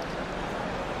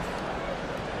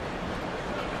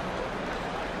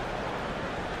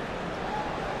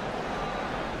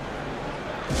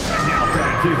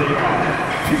 Here they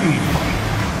are, team